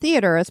 building a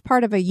theater as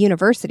part of a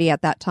university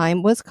at that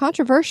time was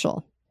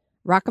controversial.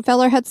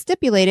 Rockefeller had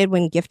stipulated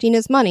when gifting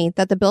his money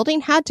that the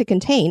building had to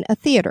contain a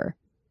theater.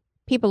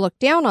 People looked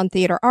down on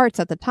theater arts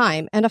at the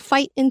time, and a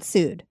fight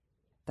ensued.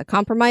 The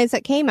compromise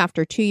that came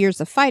after 2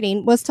 years of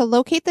fighting was to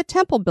locate the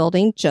Temple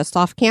building just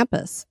off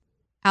campus.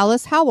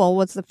 Alice Howell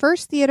was the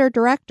first theater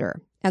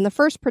director, and the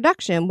first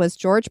production was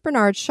George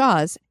Bernard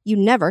Shaw's You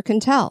Never Can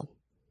Tell.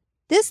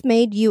 This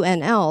made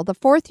UNL the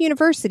 4th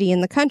university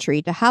in the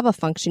country to have a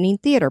functioning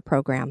theater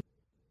program.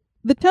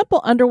 The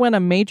Temple underwent a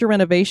major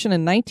renovation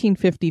in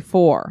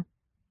 1954.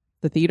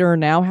 The theater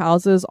now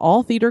houses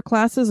all theater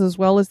classes as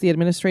well as the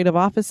administrative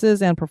offices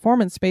and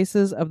performance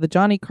spaces of the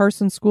Johnny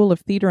Carson School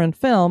of Theater and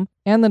Film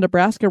and the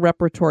Nebraska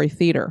Repertory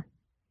Theater.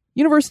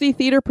 University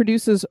Theater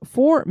produces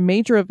 4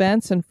 major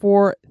events and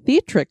 4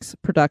 Theatrix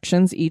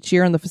productions each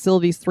year in the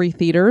facility's 3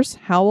 theaters,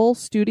 Howell,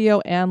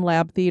 Studio, and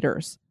Lab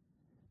Theaters.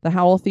 The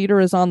Howell Theater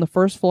is on the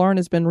 1st floor and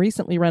has been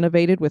recently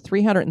renovated with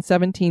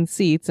 317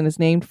 seats and is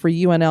named for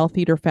UNL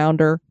Theater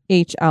founder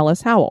H.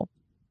 Alice Howell.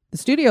 The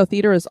Studio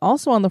Theater is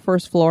also on the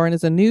 1st floor and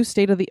is a new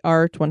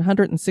state-of-the-art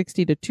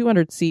 160 to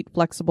 200-seat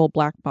flexible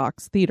black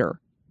box theater.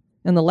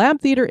 And the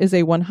Lab Theater is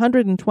a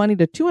 120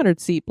 to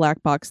 200-seat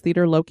black box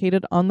theater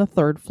located on the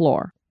 3rd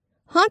floor.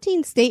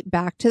 Hauntings date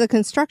back to the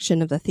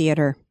construction of the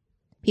theater.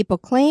 People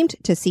claimed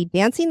to see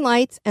dancing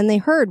lights and they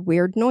heard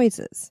weird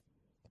noises.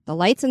 The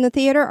lights in the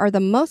theater are the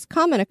most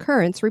common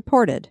occurrence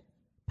reported.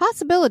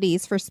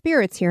 Possibilities for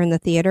spirits here in the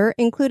theater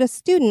include a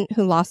student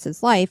who lost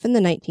his life in the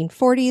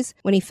 1940s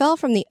when he fell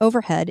from the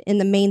overhead in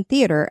the main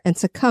theater and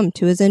succumbed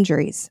to his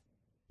injuries.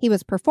 He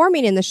was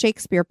performing in the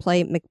Shakespeare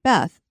play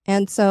Macbeth,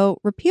 and so,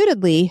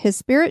 reputedly, his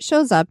spirit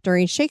shows up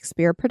during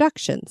Shakespeare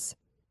productions.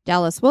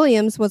 Dallas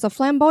Williams was a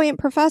flamboyant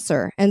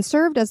professor and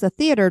served as the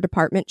theater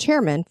department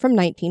chairman from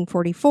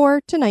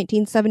 1944 to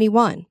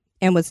 1971,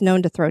 and was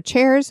known to throw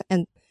chairs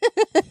and...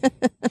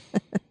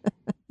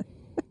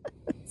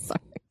 Sorry,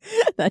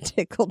 that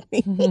tickled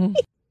me. Mm-hmm.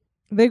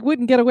 They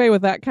wouldn't get away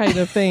with that kind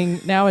of thing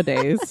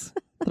nowadays,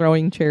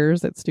 throwing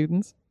chairs at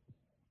students.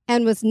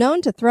 And was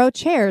known to throw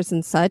chairs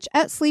and such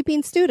at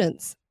sleeping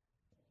students.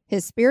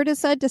 His spirit is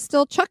said to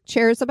still chuck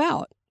chairs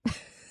about.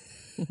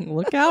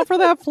 Look out for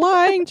that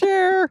flying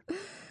chair.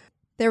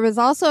 There was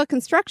also a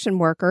construction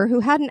worker who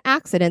had an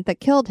accident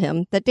that killed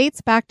him that dates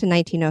back to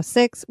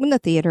 1906 when the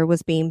theater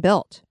was being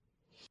built.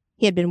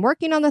 He had been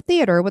working on the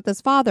theater with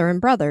his father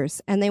and brothers,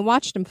 and they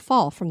watched him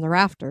fall from the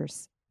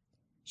rafters.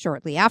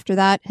 Shortly after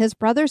that, his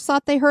brothers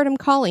thought they heard him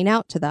calling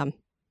out to them.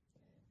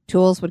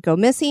 Tools would go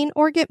missing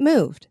or get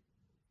moved.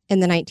 In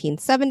the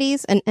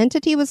 1970s, an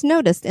entity was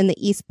noticed in the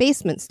East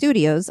Basement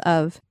studios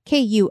of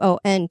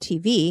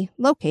KUON-TV,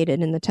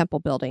 located in the Temple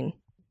building.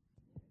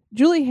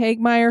 Julie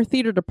Hagmeyer,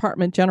 theater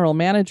department general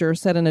manager,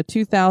 said in a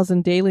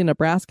 2000 Daily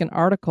Nebraskan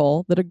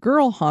article that a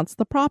girl haunts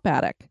the prop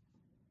attic.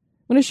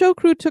 When a show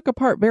crew took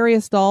apart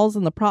various dolls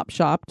in the prop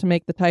shop to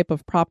make the type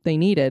of prop they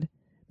needed,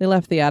 they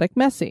left the attic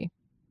messy.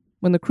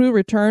 When the crew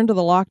returned to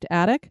the locked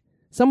attic,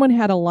 someone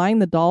had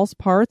aligned the dolls'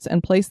 parts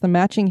and placed the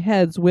matching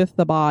heads with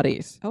the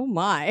bodies. Oh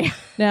my.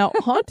 Now,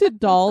 haunted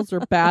dolls are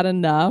bad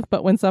enough,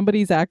 but when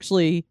somebody's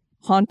actually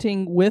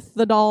haunting with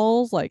the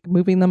dolls, like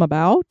moving them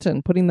about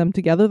and putting them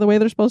together the way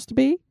they're supposed to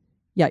be,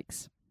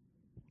 yikes.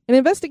 An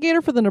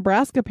investigator for the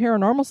Nebraska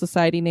Paranormal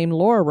Society named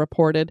Laura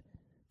reported,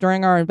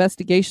 "During our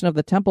investigation of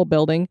the Temple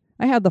building,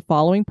 I had the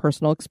following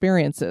personal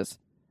experiences.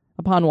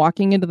 Upon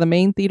walking into the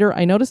main theater,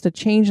 I noticed a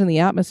change in the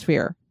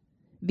atmosphere.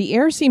 The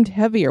air seemed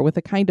heavier with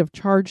a kind of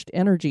charged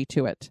energy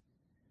to it.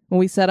 When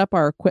we set up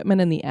our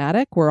equipment in the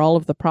attic where all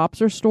of the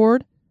props are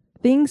stored,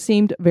 things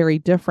seemed very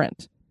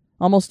different.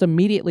 Almost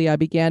immediately I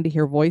began to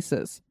hear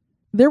voices.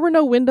 There were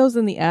no windows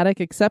in the attic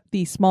except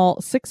the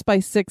small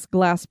 6x6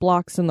 glass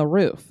blocks in the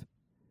roof.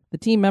 The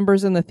team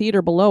members in the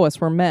theater below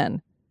us were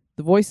men.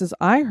 The voices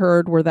I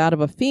heard were that of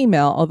a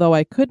female, although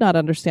I could not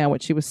understand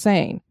what she was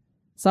saying.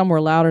 Some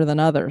were louder than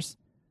others.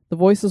 The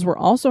voices were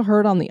also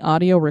heard on the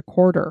audio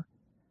recorder.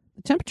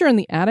 The temperature in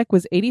the attic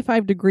was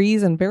 85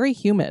 degrees and very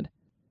humid.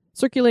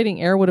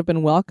 Circulating air would have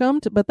been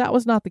welcomed, but that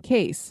was not the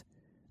case.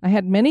 I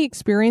had many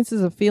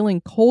experiences of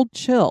feeling cold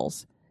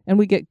chills, and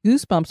would get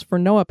goosebumps for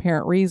no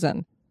apparent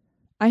reason.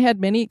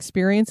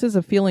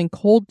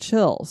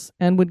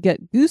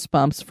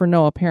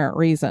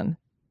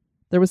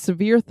 There was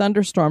severe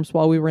thunderstorms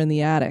while we were in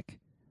the attic.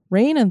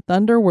 Rain and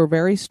thunder were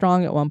very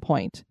strong at one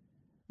point.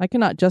 I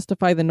cannot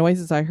justify the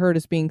noises I heard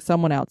as being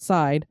someone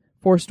outside,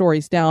 4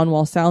 stories down,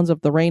 while sounds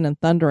of the rain and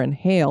thunder and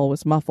hail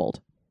was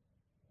muffled."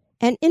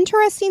 An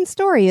interesting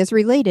story is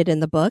related in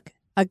the book,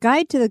 A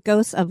Guide to the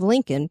Ghosts of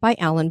Lincoln by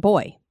Alan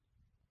Boy.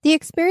 The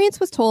experience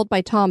was told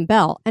by Tom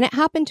Bell, and it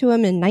happened to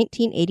him in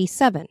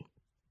 1987.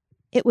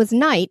 It was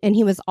night, and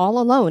he was all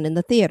alone in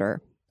the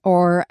theater,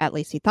 or at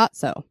least he thought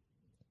so.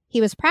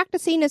 He was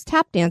practicing his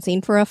tap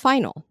dancing for a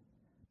final.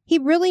 He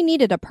really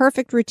needed a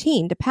perfect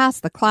routine to pass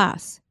the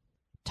class.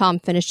 Tom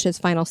finished his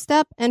final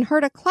step and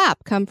heard a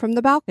clap come from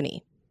the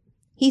balcony.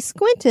 He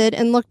squinted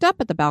and looked up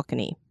at the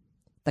balcony.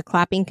 The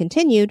clapping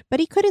continued, but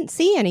he couldn't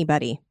see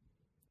anybody.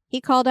 He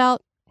called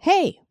out,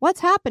 "Hey, what's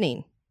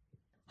happening?"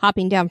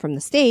 Hopping down from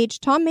the stage,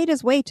 Tom made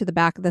his way to the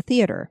back of the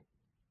theater.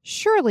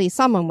 Surely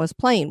someone was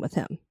playing with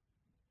him.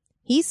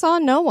 He saw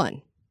no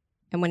one,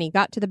 and when he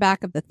got to the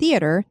back of the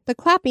theater, the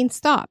clapping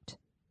stopped.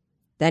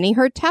 Then he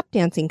heard tap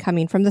dancing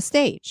coming from the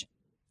stage.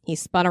 He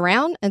spun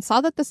around and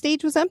saw that the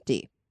stage was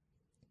empty.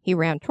 He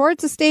ran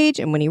towards the stage,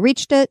 and when he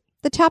reached it,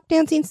 the tap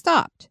dancing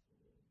stopped.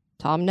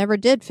 Tom never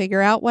did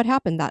figure out what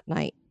happened that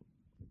night.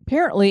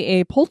 Apparently,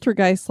 a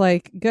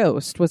poltergeist-like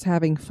ghost was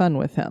having fun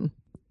with him.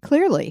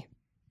 Clearly.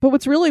 But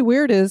what's really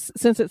weird is,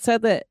 since it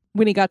said that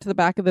when he got to the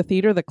back of the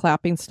theater, the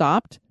clapping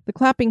stopped, the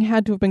clapping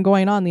had to have been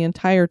going on the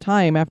entire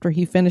time after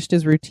he finished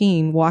his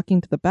routine walking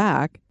to the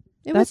back.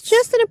 It was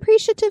just an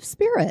appreciative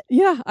spirit.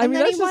 Yeah. And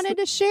then he wanted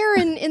to share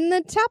in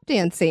the tap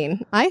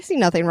dancing. I see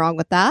nothing wrong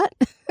with that.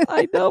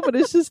 I know, but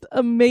it's just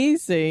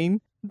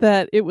amazing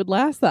that it would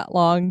last that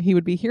long. He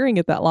would be hearing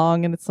it that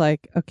long, and it's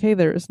like, okay,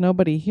 there is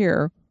nobody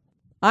here.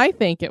 I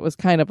think it was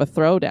kind of a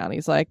throwdown.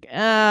 He's like,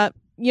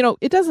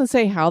 it doesn't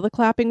say how the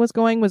clapping was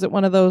going. Was it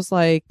one of those,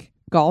 like,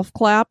 golf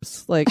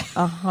claps? Like,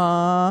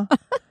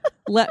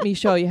 let me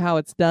show you how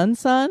it's done,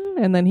 son.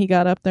 And then he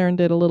got up there and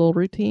did a little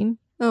routine.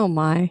 Oh,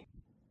 my.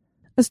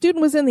 A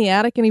student was in the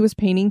attic, and he was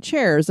painting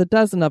chairs, a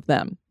dozen of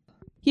them.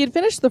 He had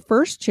finished the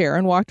first chair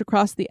and walked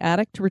across the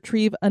attic to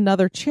retrieve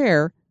another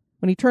chair.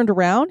 When he turned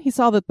around, he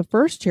saw that the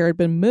first chair had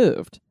been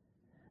moved.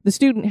 The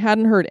student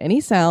hadn't heard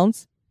any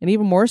sounds, and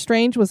even more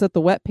strange was that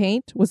the wet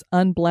paint was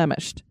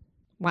unblemished.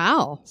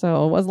 Wow.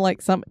 So it wasn't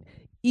like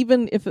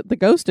even if the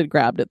ghost had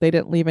grabbed it, they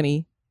didn't leave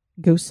any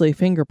ghostly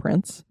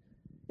fingerprints.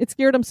 It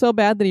scared him so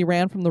bad that he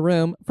ran from the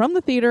room, from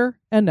the theater,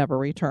 and never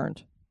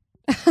returned.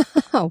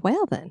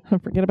 Well then.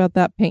 Forget about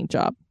that paint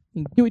job.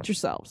 You can do it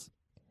yourselves.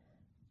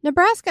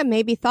 Nebraska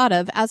may be thought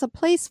of as a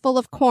place full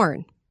of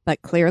corn,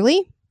 but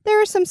clearly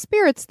there are some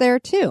spirits there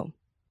too.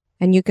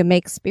 And you can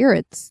make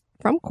spirits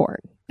from corn.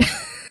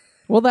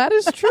 Well, that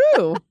is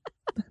true.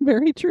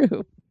 Very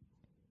true.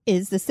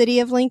 Is the city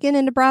of Lincoln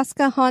in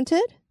Nebraska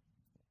haunted?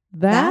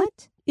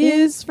 That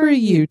is for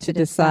you to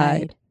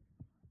decide.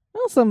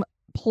 Well, some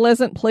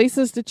pleasant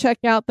places to check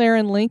out there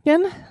in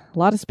Lincoln. A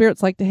lot of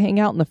spirits like to hang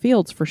out in the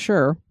fields for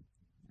sure.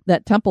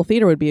 That Temple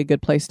Theater would be a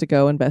good place to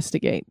go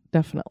investigate,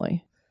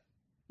 definitely.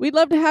 We'd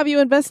love to have you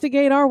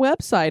investigate our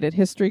website at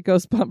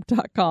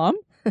historygoesbump.com.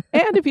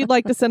 And if you'd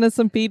like to send us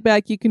some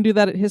feedback, you can do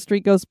that at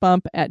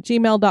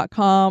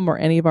historygoesbump@gmail.com or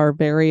any of our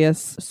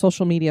various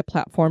social media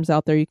platforms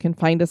out there. You can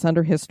find us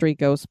under History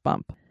Goes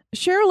Bump.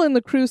 Cheryl and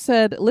the crew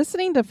said,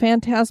 listening to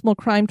Phantasmal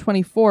Crime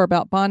 24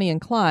 about Bonnie and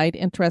Clyde,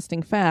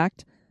 interesting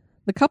fact,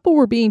 the couple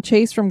were being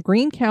chased from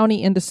Greene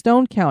County into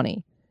Stone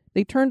County.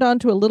 They turned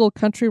onto a little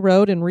country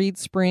road in Reed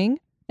Spring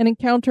and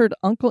encountered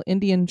Uncle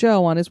Indian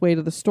Joe on his way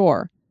to the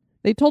store.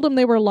 They told him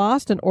they were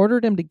lost and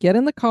ordered him to get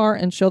in the car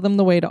and show them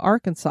the way to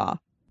Arkansas.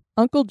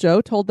 Uncle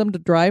Joe told them to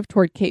drive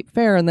toward Cape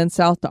Fear and then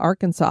south to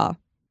Arkansas.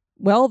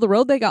 Well, the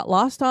road they got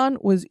lost on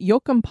was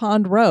Yoakum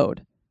Pond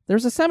Road.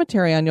 There's a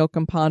cemetery on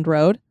Yoakum Pond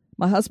Road.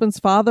 My husband's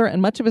father and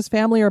much of his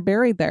family are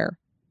buried there.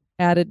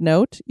 Added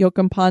note,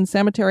 Yoakum Pond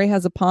Cemetery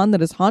has a pond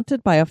that is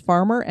haunted by a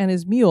farmer and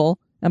his mule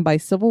and by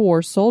Civil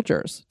War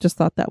soldiers. Just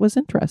thought that was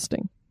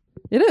interesting.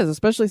 It is,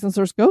 especially since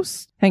there's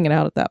ghosts hanging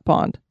out at that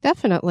pond.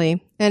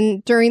 Definitely.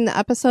 And during the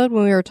episode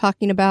when we were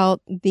talking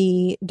about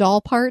the doll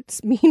parts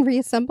being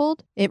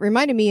reassembled, it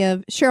reminded me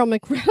of Cheryl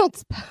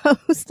McReynolds'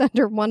 post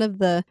under one of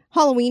the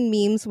Halloween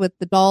memes with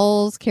the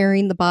dolls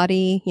carrying the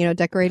body,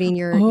 decorating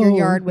your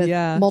yard with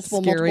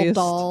multiple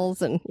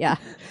dolls. And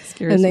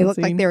and they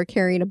looked like they were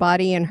carrying a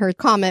body. And her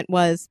comment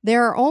was,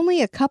 there are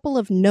only a couple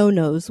of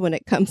no-nos when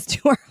it comes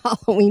to our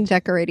Halloween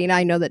decorating.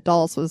 I know that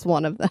dolls was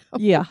one of them.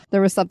 Yeah.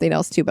 There was something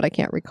else too, but I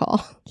can't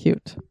recall.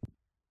 Cute.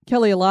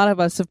 Kelly, a lot of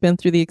us have been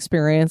through the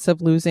experience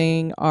of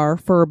losing our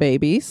fur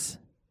babies,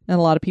 and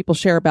a lot of people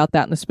share about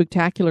that in the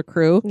Spooktacular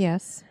crew.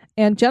 Yes.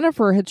 And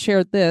Jennifer had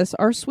shared this.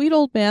 Our sweet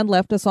old man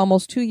left us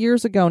almost 2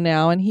 years ago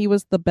now, and he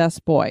was the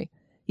best boy.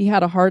 He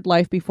had a hard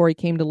life before he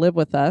came to live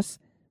with us.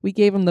 We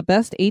gave him the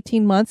best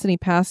 18 months, and he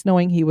passed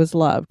knowing he was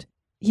loved.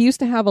 He used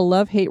to have a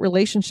love-hate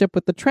relationship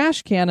with the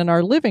trash can in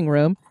our living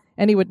room,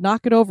 and he would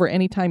knock it over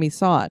any time he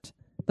saw it.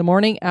 The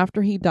morning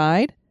after he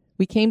died,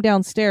 we came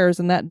downstairs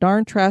and that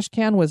darn trash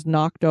can was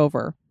knocked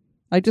over.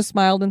 I just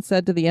smiled and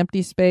said to the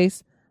empty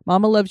space,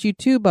 Mama loves you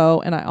too,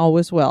 Bo, and I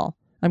always will.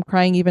 I'm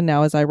crying even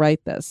now as I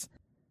write this.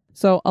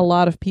 So a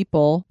lot of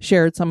people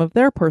shared some of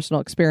their personal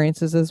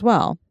experiences as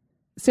well.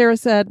 Sarah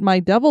said,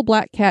 my devil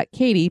black cat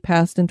Katie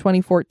passed in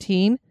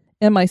 2014,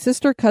 and my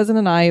sister, cousin,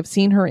 and I have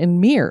seen her in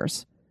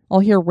mirrors. I'll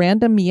hear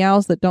random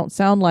meows that don't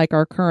sound like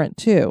our current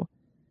too.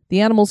 The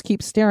animals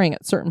keep staring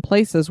at certain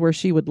places where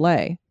she would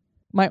lay.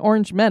 My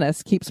orange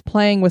menace keeps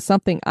playing with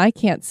something I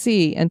can't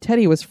see, and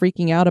Teddy was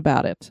freaking out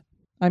about it.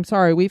 I'm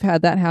sorry, we've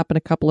had that happen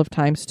a couple of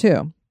times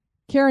too.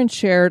 Karen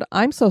shared,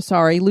 I'm so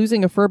sorry,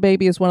 losing a fur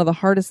baby is one of the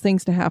hardest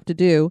things to have to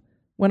do.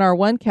 When our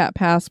one cat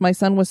passed, my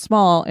son was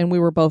small and we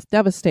were both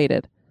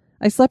devastated.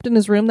 I slept in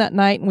his room that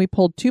night and we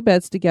pulled 2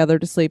 beds together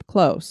to sleep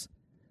close.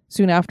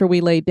 Soon after we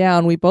laid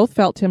down, we both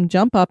felt him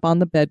jump up on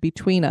the bed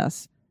between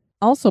us.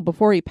 Also,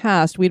 before he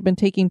passed, we'd been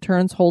taking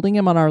turns holding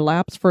him on our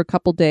laps for a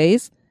couple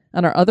days,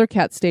 and our other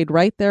cat stayed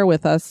right there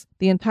with us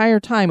the entire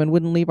time and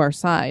wouldn't leave our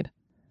side.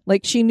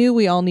 Like she knew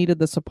we all needed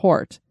the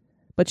support.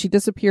 But she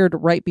disappeared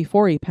right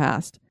before he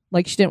passed,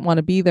 like she didn't want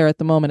to be there at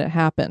the moment it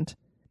happened.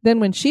 Then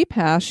when she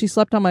passed, she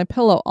slept on my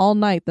pillow all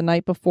night the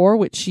night before,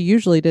 which she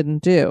usually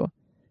didn't do.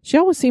 She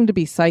always seemed to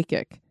be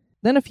psychic.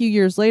 Then a few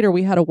years later,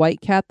 we had a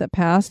white cat that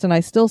passed, and I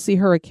still see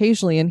her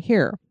occasionally in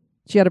here.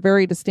 She had a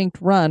very distinct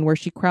run where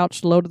she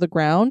crouched low to the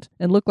ground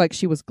and looked like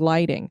she was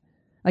gliding.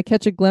 I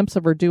catch a glimpse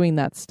of her doing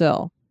that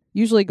still,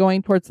 usually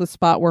going towards the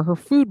spot where her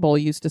food bowl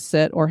used to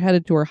sit or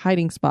headed to her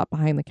hiding spot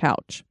behind the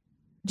couch.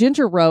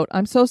 Ginger wrote,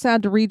 I'm so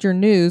sad to read your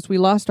news. We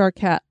lost our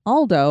cat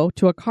Aldo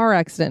to a car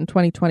accident in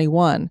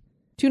 2021.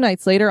 2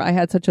 nights later, I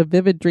had such a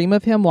vivid dream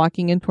of him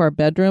walking into our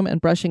bedroom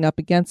and brushing up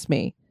against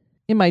me.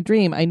 In my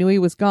dream, I knew he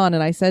was gone,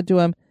 and I said to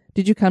him,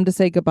 did you come to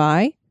say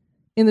goodbye?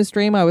 In this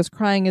dream, I was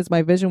crying as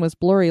my vision was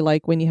blurry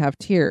like when you have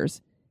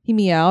tears. He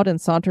meowed and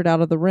sauntered out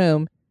of the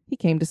room. He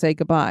came to say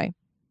goodbye.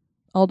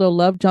 Aldo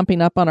loved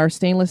jumping up on our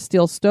stainless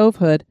steel stove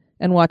hood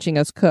and watching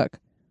us cook.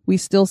 We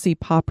still see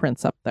paw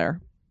prints up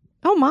there.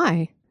 Oh,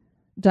 my.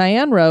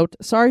 Diane wrote,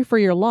 sorry for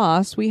your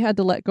loss. We had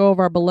to let go of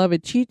our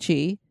beloved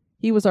Chi-Chi.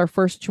 He was our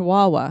first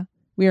Chihuahua.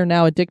 We are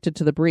now addicted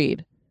to the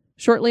breed.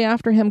 Shortly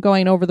after him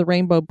going over the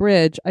Rainbow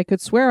Bridge, I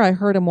could swear I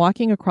heard him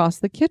walking across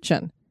the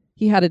kitchen.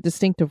 He had a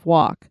distinctive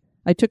walk.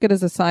 I took it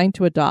as a sign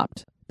to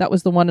adopt. That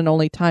was the one and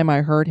only time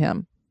I heard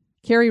him.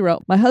 Carrie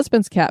wrote, my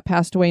husband's cat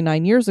passed away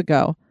 9 years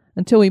ago.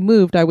 Until we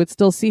moved, I would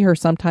still see her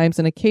sometimes,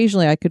 and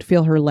occasionally I could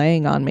feel her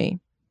laying on me.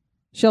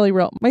 Shelley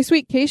wrote, my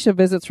sweet Keisha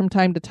visits from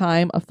time to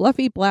time, a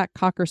fluffy black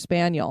Cocker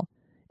Spaniel.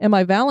 And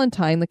my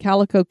Valentine, the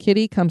calico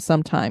kitty, comes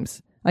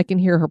sometimes. I can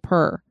hear her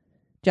purr.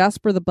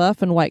 Jasper the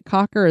buff and white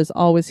cocker is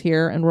always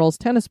here and rolls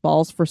tennis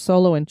balls for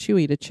Solo and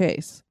Chewy to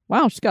chase.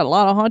 Wow, she's got a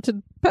lot of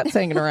haunted pets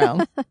hanging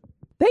around.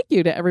 Thank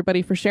you to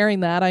everybody for sharing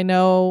that. I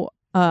know,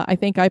 I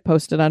think I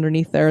posted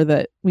underneath there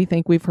that we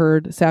think we've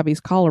heard Savvy's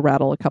collar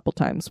rattle a couple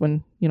times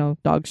when,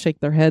 dogs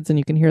shake their heads and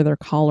you can hear their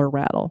collar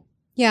rattle.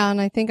 Yeah,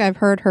 and I think I've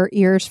heard her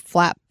ears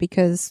flap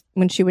because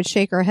when she would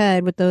shake her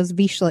head with those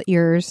Vizsla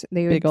ears,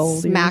 they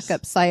would smack ears.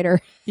 upside her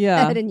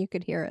Yeah. head and you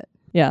could hear it.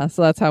 Yeah,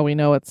 so that's how we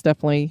know it's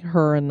definitely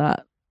her and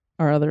not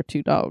our other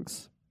two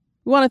dogs.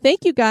 We want to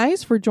thank you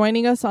guys for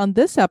joining us on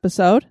this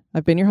episode.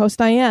 I've been your host,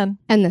 Diane.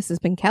 And this has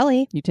been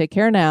Kelly. You take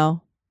care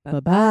now.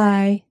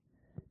 Bye-bye.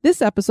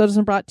 This episode is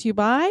brought to you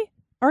by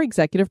our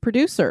executive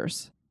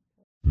producers.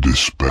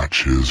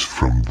 Dispatches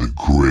from the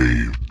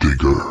Grave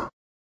Digger.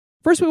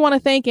 First, we want to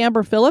thank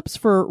Amber Phillips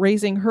for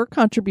raising her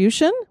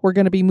contribution. We're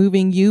going to be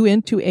moving you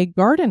into a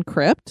garden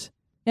crypt.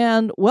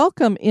 And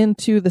welcome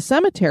into the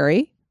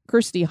cemetery,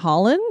 Kirsty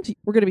Holland.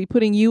 We're going to be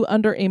putting you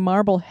under a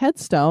marble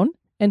headstone.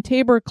 And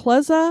Tabor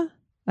Kleza,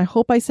 I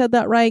hope I said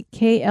that right,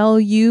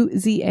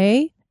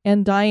 Kluza,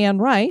 and Diane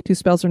Wright, who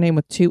spells her name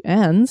with 2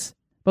 N's.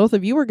 Both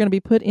of you are going to be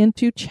put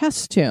into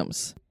chest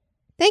tombs.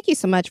 Thank you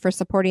so much for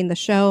supporting the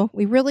show.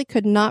 We really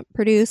could not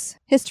produce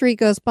History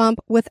Goes Bump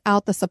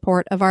without the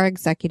support of our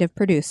executive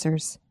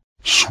producers.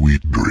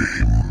 Sweet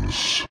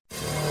dreams.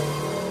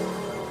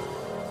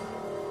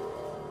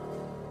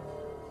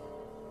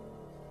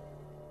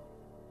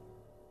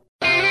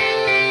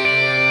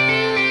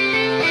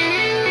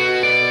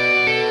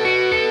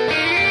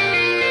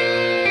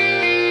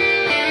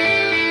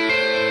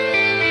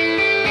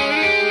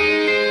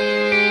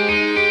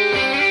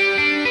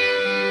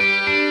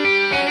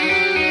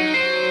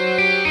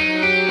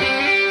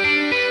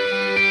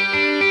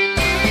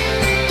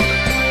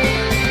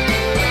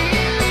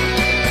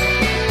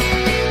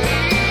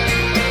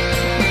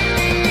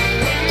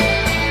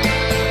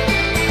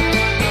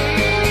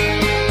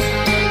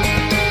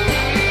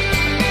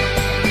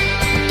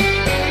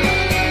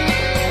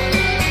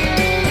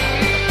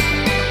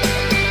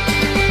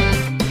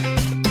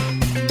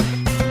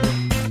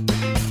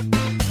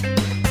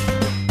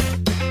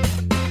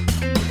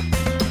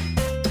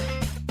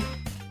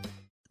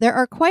 There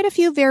are quite a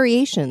few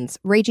variations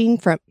ranging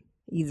from...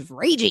 He's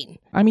raging.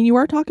 I mean, you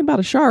are talking about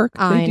a shark.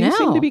 I They do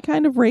seem know. to be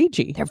kind of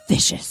ragey. They're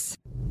vicious.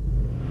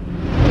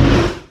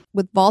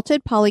 With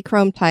vaulted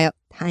polychrome tile.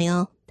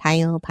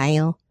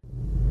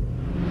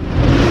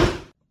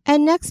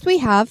 And next we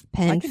have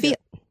pen field.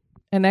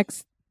 And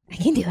next, I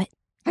can do it.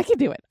 I can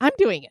do it. I'm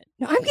doing it.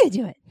 No, I'm going to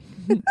do it.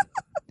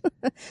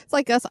 It's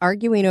like us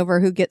arguing over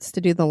who gets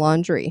to do the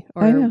laundry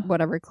I or know.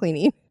 whatever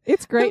cleaning.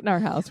 It's great in our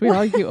house. We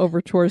argue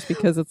over chores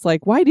because it's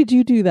like, why did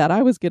you do that?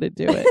 I was going to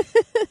do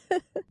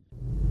it.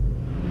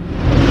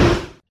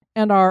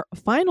 And our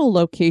final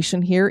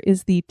location here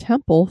is the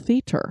Temple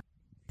Theater.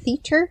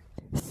 Theater?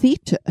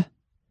 Theater.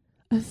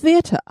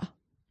 Theater.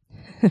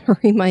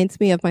 Reminds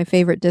me of my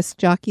favorite disc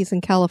jockeys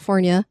in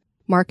California.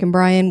 Mark and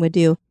Brian would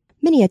do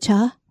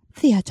miniature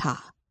theater.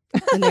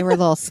 And they were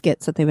little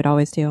skits that they would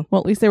always do. Well,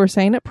 at least they were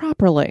saying it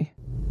properly.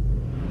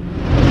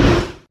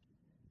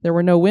 There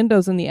were no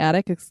windows in the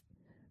attic.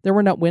 There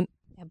were no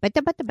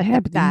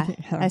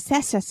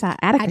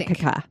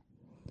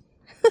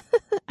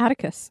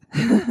Atticus.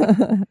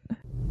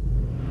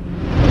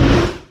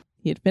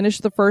 He had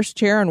finished the first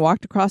chair and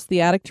walked across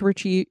the attic to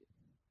achieve.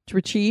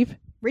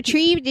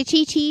 Retrieve the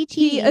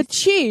He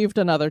achieved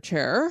another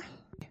chair.